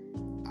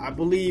 I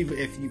believe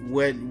he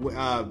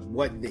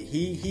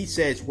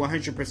says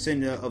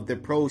 100% of the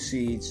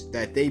proceeds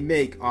that they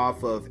make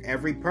off of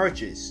every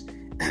purchase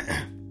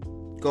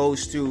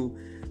goes to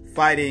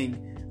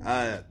fighting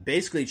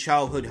basically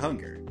childhood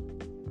hunger.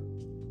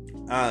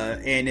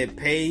 And it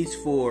pays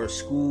for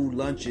school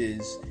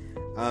lunches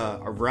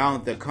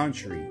around the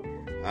country,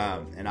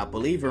 and I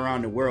believe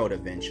around the world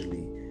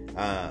eventually,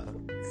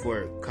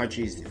 for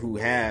countries who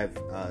have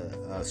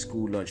a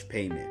school lunch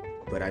payment.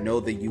 But I know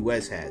the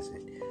U.S. has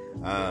it.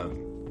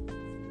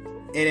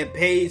 And it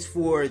pays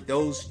for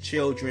those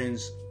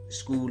children's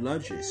school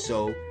lunches,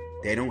 so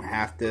they don't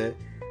have to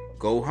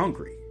go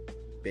hungry,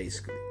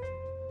 basically.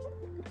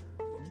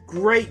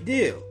 Great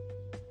deal.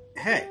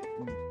 Heck,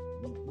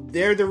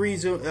 they're the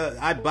reason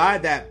I buy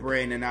that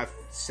brand, and I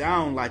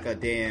sound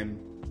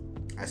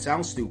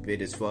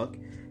stupid as fuck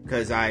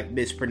because I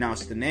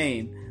mispronounced the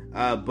name,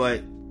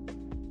 but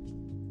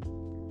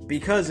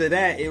because of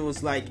that, it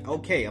was like,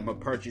 okay, I'm gonna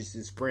purchase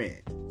this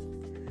brand.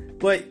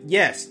 But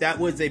yes, that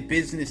was a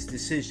business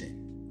decision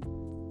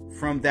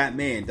from that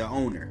man, the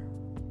owner.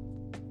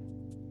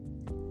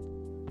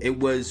 It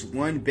was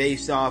one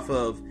based off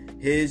of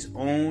his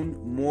own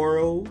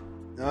moral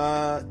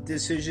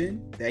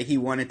decision that he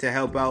wanted to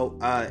help out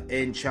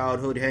in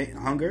childhood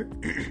hunger.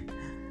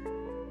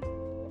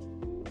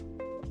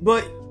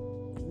 But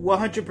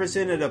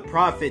 100% of the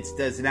profits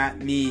does not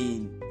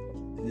mean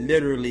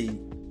literally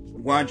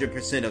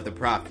 100% of the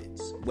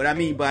profits. What I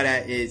mean by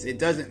that is, it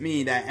doesn't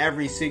mean that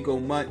every single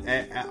month,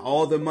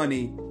 all the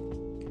money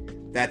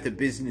that the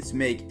business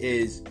make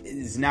is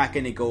not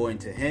going to go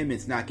into him.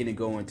 It's not going to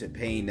go into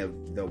paying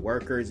the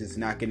workers. It's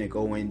not going to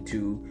go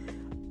into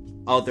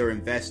other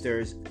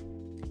investors.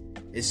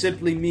 It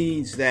simply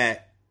means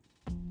that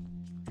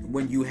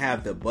when you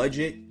have the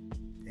budget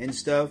and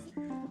stuff,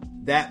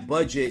 that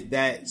budget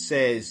that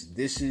says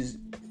this is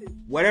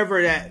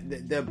whatever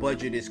that the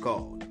budget is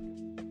called,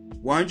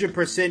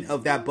 100%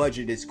 of that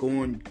budget is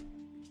going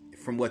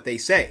from what they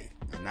say.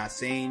 I'm not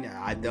saying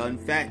I've done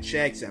fact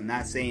checks. I'm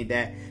not saying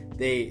that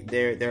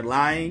they're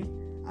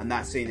lying. I'm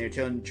not saying they're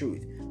telling the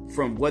truth.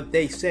 From what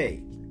they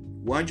say,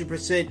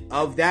 100%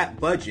 of that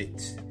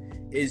budget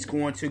is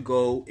going to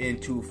go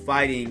into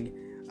fighting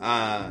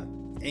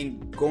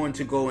and going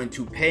to go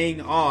into paying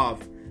off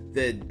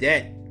the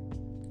debt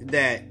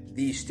that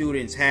these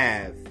students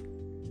have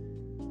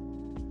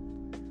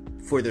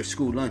for their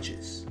school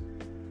lunches.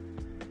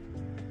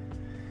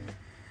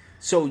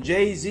 So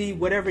Jay-Z,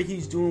 whatever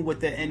he's doing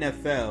with the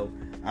NFL,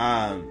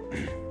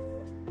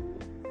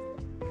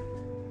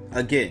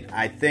 again,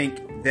 I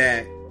think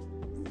that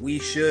we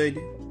should.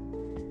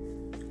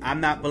 I'm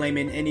not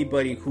blaming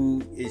anybody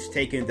who is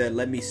taking the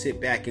let me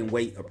sit back and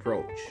wait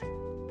approach.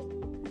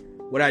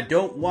 What I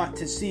don't want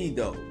to see,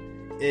 though,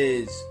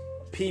 is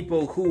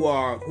people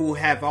who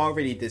have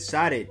already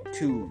decided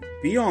to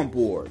be on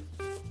board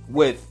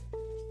with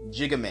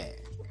Jigga Man,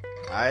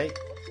 alright?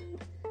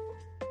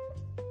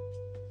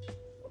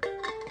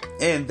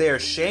 And they're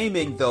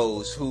shaming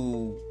those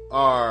who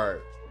are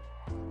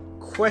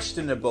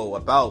questionable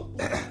about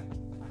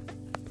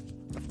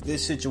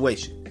this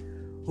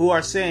situation, who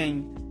are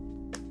saying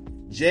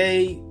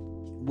Jay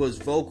was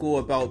vocal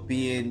about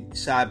being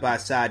side by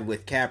side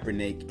with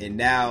Kaepernick, and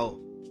now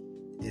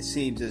it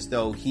seems as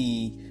though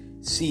he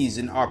sees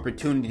an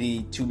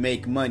opportunity to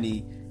make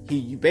money.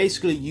 He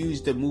basically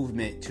used the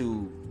movement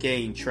to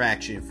gain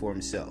traction for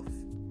himself,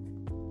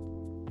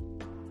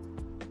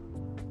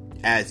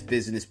 as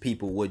business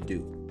people would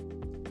do.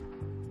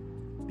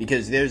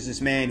 Because there's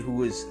this man who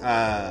was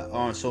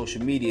on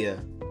social media.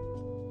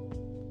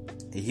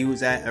 He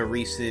was at a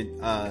recent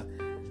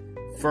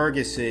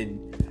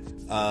Ferguson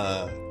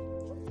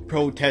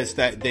protest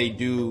that they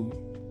do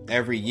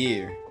every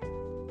year,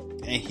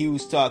 and he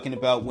was talking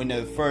about when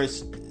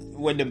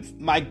the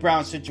Mike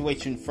Brown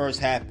situation first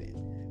happened,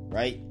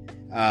 right?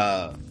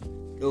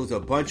 It was a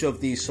bunch of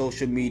these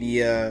social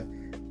media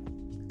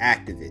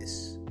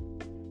activists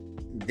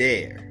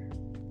there,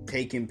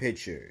 taking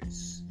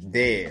pictures,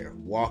 there,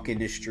 walking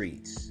the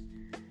streets,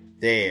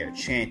 there,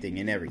 chanting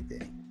and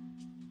everything.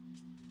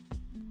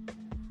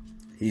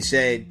 He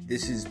said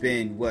this has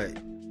been,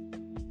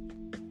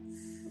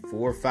 4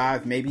 or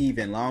 5, maybe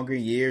even longer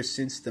years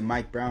since the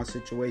Mike Brown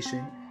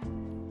situation.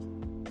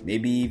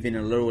 Maybe even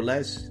a little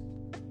less.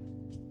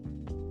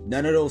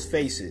 None of those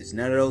faces,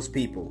 none of those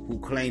people who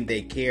claimed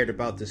they cared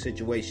about the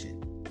situation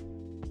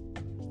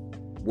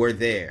were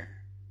there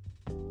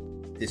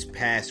this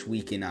past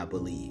weekend, I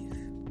believe.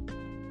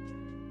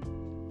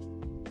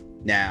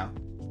 Now,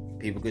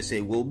 people could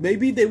say, well,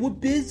 maybe they were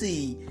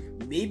busy.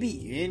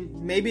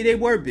 Maybe they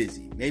were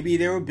busy. Maybe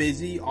they were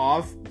busy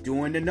off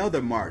doing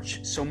another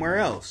march somewhere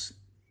else.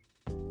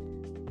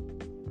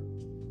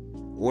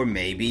 Or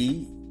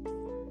maybe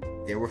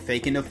they were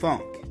faking the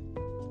funk.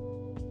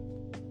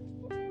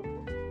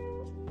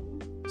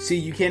 See,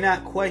 you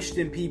cannot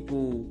question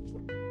people.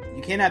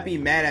 You cannot be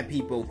mad at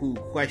people who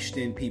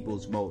question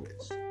people's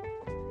motives.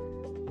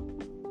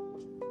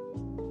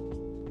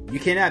 You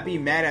cannot be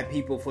mad at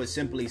people for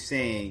simply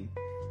saying,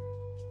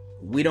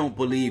 we don't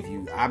believe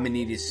you. I'm going to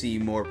need to see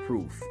more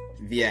proof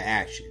via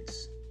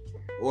actions.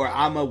 Or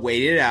I'm going to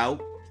wait it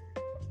out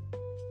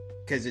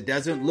because it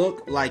doesn't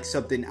look like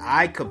something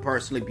I could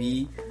personally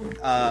be, it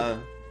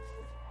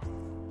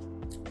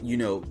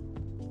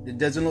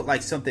doesn't look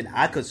like something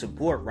I could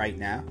support right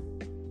now.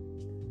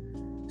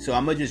 So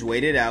I'm going to just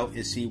wait it out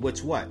and see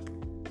what's what.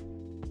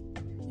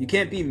 You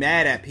can't be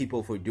mad at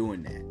people for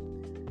doing that.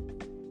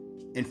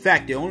 In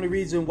fact, the only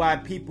reason why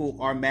people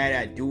are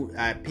mad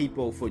at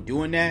people for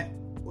doing that,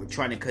 or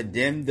trying to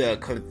condemn the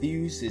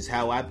confused, is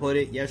how I put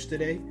it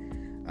yesterday,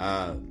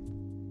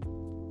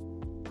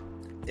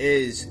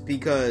 is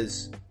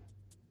because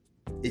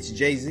it's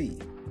Jay-Z.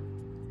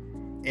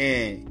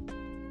 And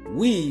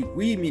we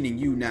meaning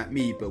you, not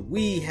me, but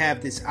we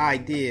have this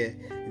idea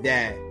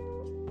that,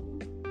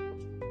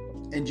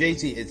 and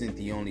Jay-Z isn't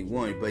the only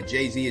one, but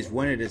Jay-Z is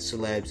one of the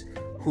celebs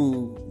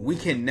who we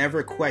can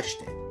never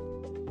question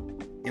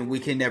and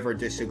we can never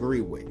disagree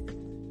with.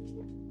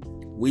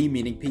 We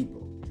meaning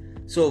people.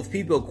 So if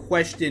people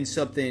question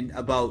something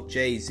about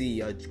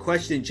Jay-Z, or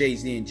question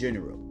Jay-Z in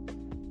general,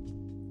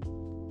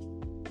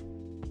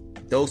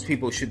 those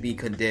people should be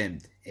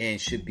condemned and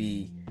should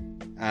be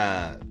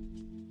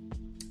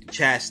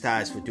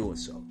chastised for doing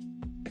so.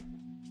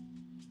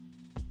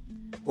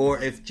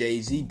 Or if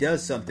Jay-Z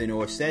does something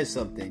or says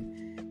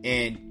something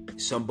and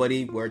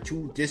somebody were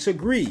to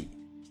disagree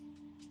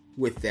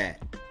with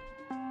that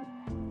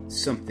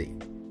something,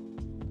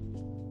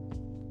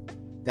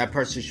 that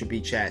person should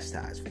be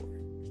chastised for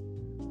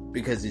it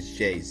because it's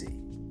Jay-Z.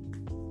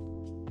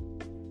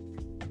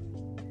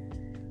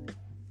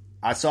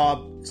 I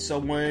saw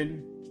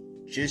someone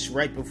just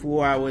right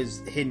before I was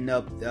hitting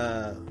up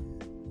the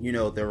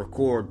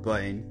record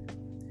button.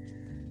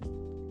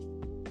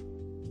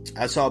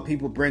 I saw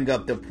people bring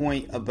up the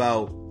point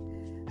about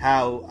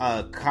how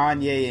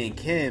Kanye and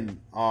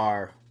Kim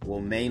are, well,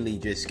 mainly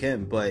just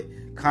Kim, but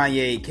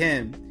Kanye and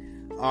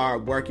Kim are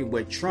working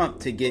with Trump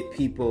to get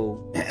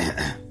people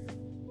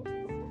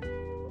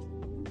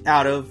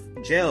out of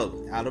jail,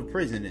 out of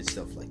prison and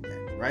stuff like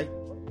that, right?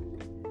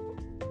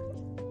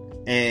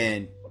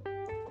 And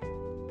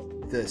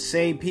the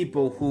same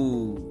people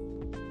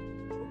who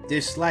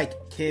dislike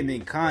Kim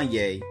and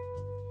Kanye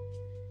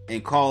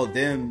and call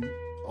them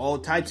all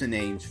types of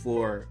names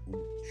for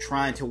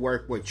trying to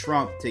work with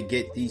Trump to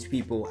get these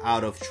people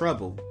out of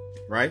trouble,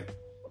 right?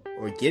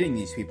 Or getting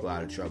these people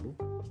out of trouble,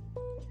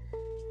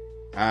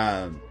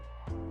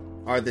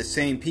 are the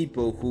same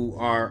people who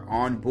are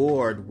on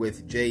board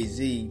with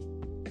Jay-Z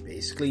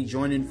basically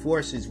joining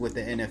forces with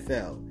the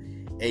NFL,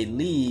 a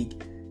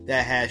league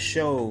that has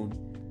shown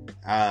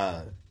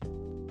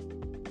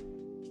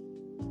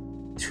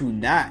to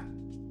not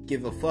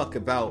give a fuck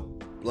about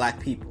black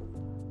people.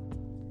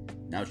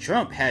 Now,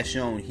 Trump has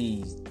shown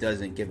he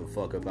doesn't give a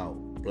fuck about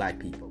black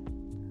people.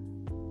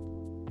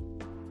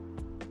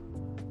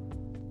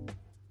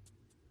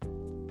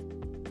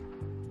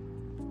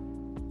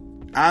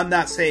 I'm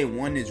not saying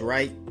one is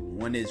right,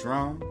 one is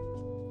wrong.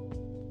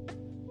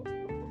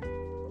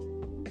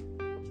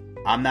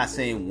 I'm not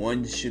saying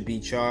one should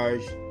be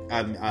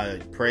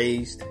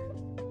praised and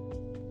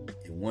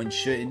one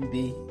shouldn't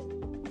be.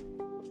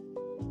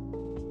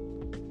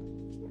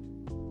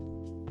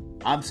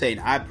 I'm saying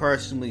I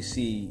personally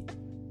see,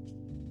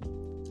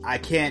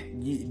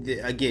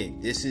 again,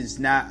 this is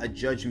not a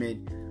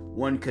judgment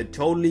one could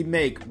totally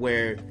make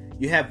where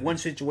you have one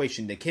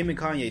situation, the Kim and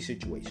Kanye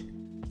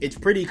situation. It's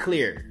pretty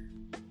clear.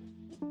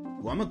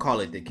 Well, I'm going to call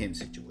it the Kim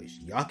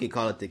situation. Y'all can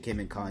call it the Kim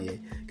and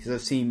Kanye because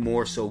I've seen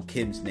more so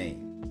Kim's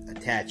name.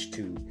 attached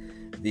to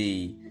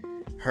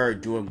her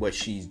doing what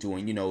she's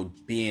doing,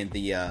 being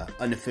the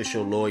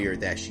unofficial lawyer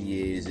that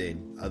she is,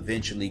 and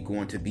eventually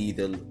going to be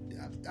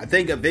I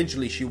think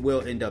eventually she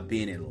will end up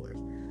being a lawyer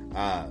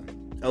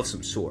of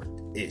some sort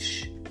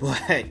ish.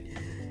 But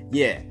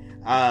yeah,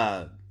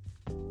 I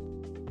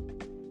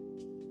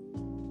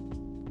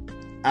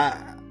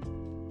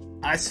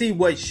see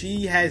what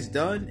she has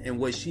done and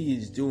what she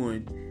is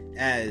doing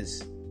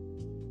as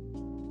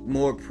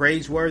more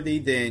praiseworthy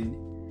than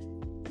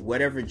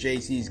whatever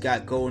Jay-Z's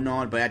got going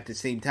on. But at the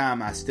same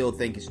time, I still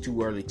think it's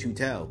too early to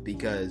tell,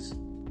 because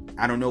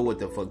I don't know what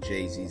the fuck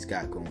Jay-Z's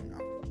got going on.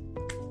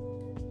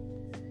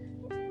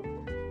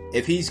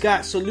 If he's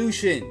got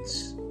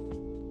solutions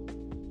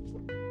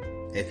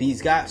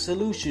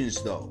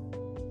though,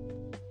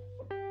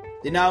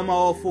 then I'm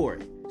all for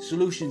it.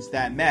 Solutions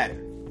that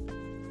matter.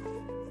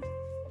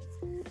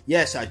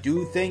 Yes, I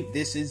do think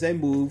this is a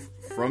move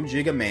from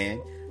Jigga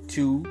Man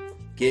to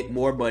get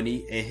more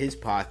money in his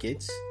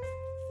pockets,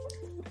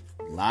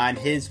 line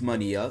his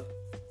money up,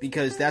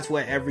 because that's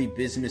what every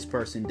business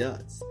person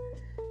does.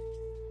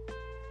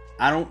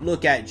 I don't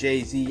look at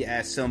Jay-Z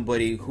as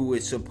somebody who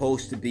is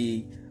supposed to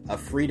be a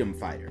freedom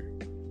fighter.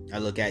 I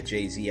look at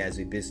Jay-Z as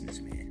a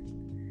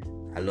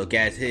businessman. I look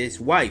at his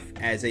wife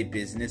as a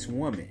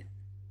businesswoman.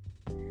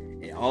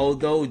 And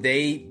although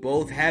they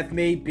both have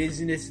made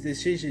business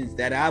decisions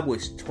that I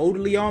was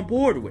totally on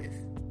board with,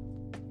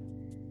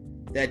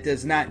 that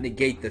does not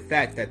negate the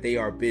fact that they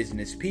are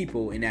business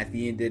people, and at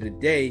the end of the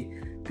day,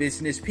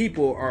 business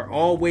people are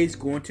always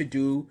going to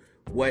do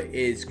what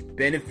is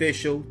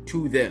beneficial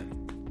to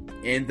them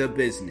in the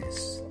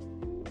business.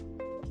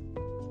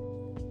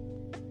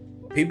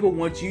 People,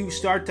 once you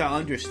start to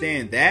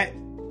understand that,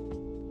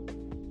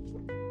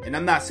 and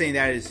I'm not saying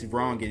that is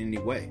wrong in any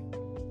way,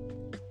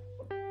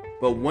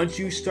 but once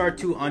you start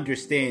to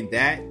understand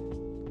that,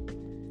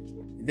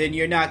 then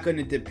you're not going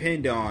to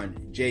depend on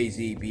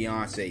Jay-Z,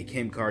 Beyonce,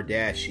 Kim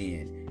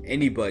Kardashian,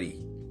 anybody,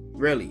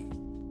 really,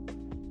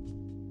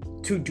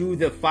 to do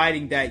the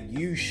fighting that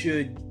you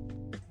should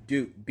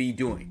be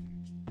doing.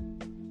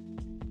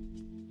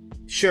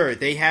 Sure,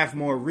 they have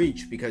more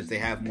reach because they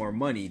have more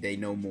money, they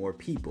know more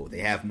people,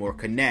 they have more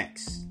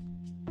connects.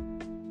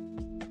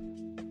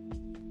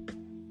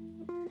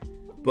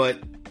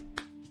 But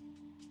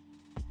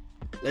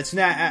let's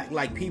not act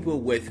like people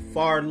with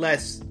far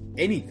less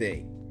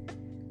anything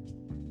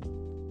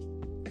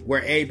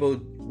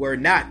were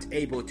not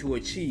able to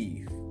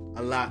achieve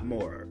a lot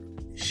more.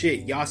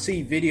 Shit, y'all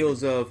see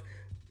videos of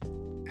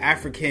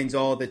Africans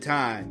all the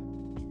time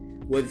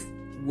with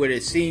what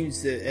it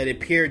seems that it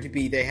appeared to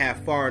be they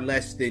have far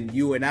less than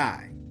you and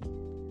I,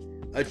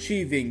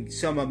 achieving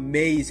some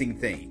amazing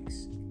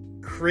things,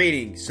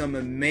 creating some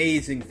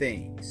amazing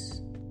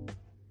things.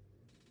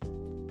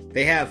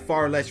 They have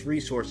far less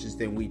resources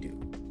than we do.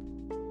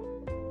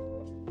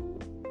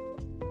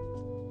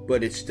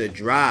 But it's the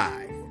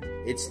drive,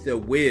 it's the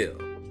will.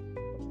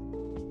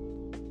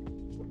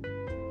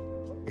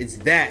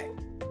 That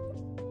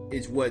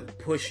is what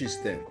pushes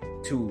them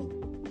to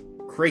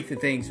create the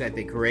things that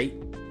they create,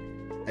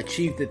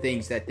 achieve the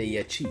things that they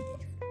achieve.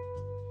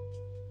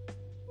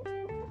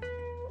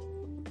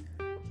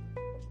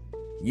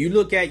 You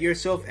look at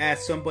yourself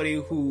as somebody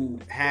who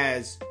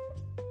has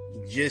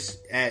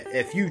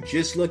if you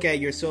just look at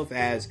yourself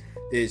as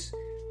this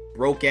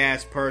broke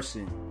ass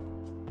person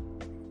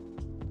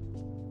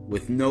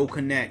with no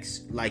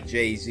connects like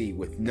Jay-Z,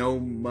 with no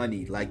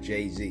money like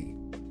Jay-Z,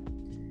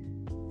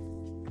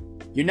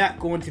 you're not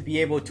going to be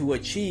able to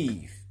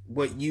achieve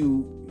what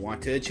you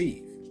want to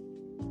achieve.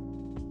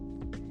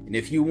 And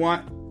if you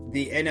want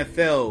the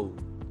NFL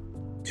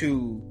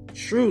to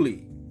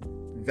truly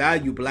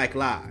value black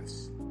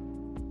lives,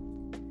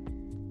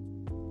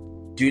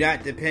 do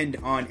not depend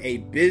on a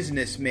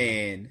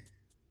businessman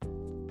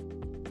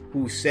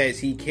who says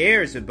he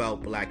cares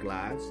about black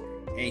lives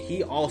and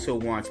he also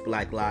wants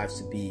black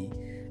lives to be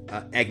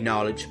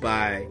acknowledged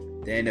by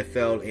the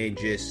NFL and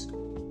just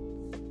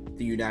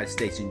the United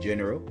States in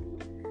general.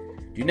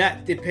 Do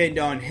not depend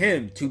on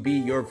him to be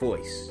your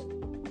voice.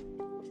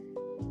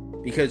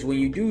 Because when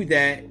you do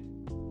that,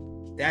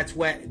 that's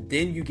what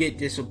then you get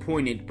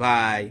disappointed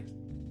by,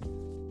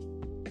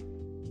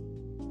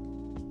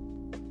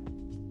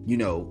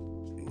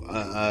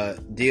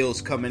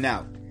 deals coming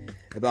out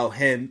about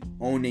him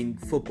owning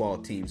football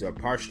teams or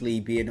partially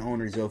being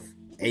owners of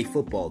a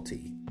football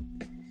team.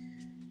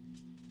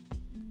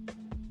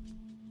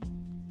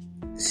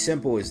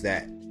 Simple as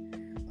that.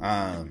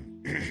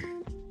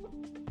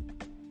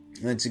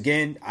 Once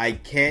again, I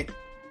can't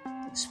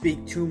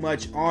speak too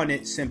much on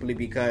it simply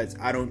because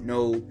I don't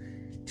know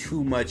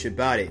too much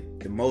about it.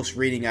 The most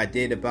reading I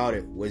did about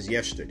it was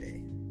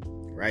yesterday,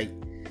 right?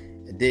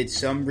 I did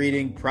some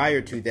reading prior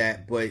to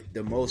that, but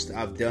the most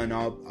I've done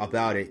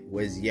about it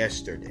was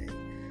yesterday.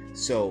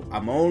 So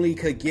I'm only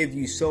could give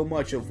you so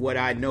much of what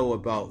I know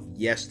about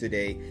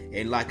yesterday.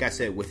 And like I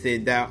said,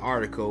 within that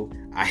article,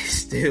 I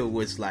still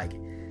was like,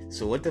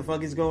 so what the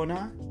fuck is going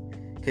on?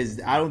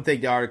 Because I don't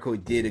think the article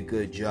did a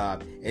good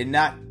job. And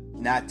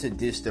not to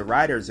diss the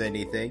writers or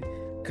anything,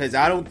 Because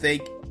I don't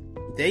think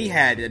they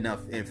had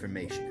enough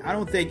information. I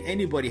don't think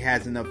anybody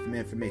has enough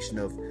information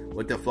of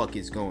what the fuck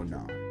is going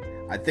on.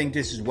 I think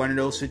this is one of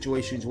those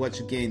situations, once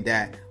again,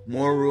 that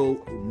more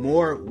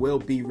will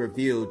be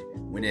revealed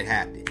when it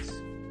happens.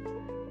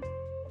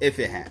 If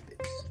it happens.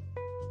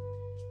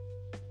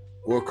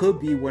 Or it could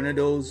be one of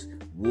those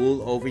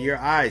wool over your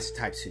eyes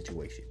type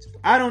situations.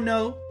 I don't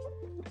know.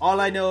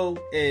 All I know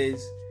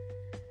is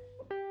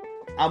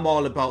I'm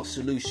all about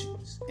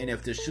solutions. And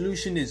if the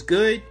solution is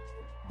good,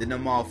 then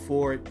I'm all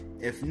for it.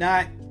 If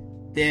not,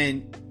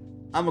 then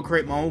I'm gonna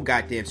create my own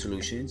goddamn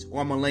solutions,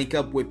 or I'm gonna link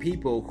up with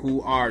people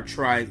who are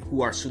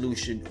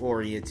solution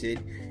oriented,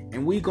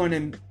 and we're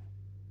gonna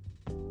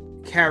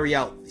carry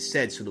out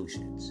said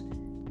solutions.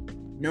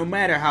 No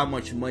matter how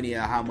much money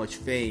or how much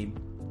fame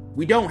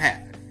we don't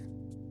have.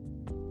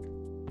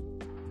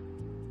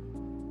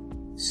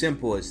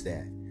 Simple as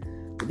that.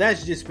 But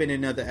that's just been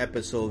another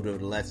episode of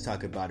the Let's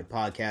Talk About It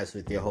podcast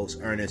with your host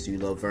Ernest. You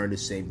love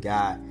Ernest, same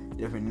guy,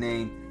 different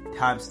name.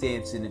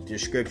 Timestamps in the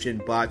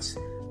description box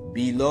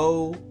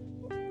below.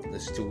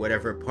 Listen to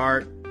whatever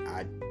part.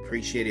 I'd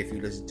appreciate it if you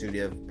listen to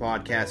the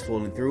podcast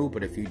falling through,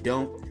 but if you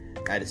don't,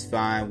 that is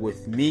fine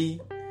with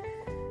me.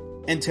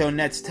 Until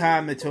next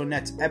time, until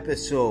next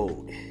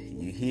episode,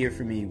 you hear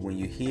from me when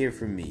you hear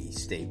from me.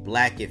 Stay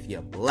black if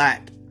you're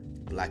black.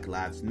 Black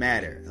lives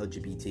matter.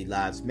 LGBT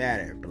lives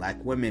matter.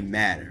 Black women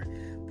matter.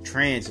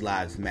 Trans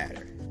lives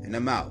matter. And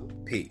I'm out.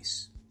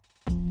 Peace.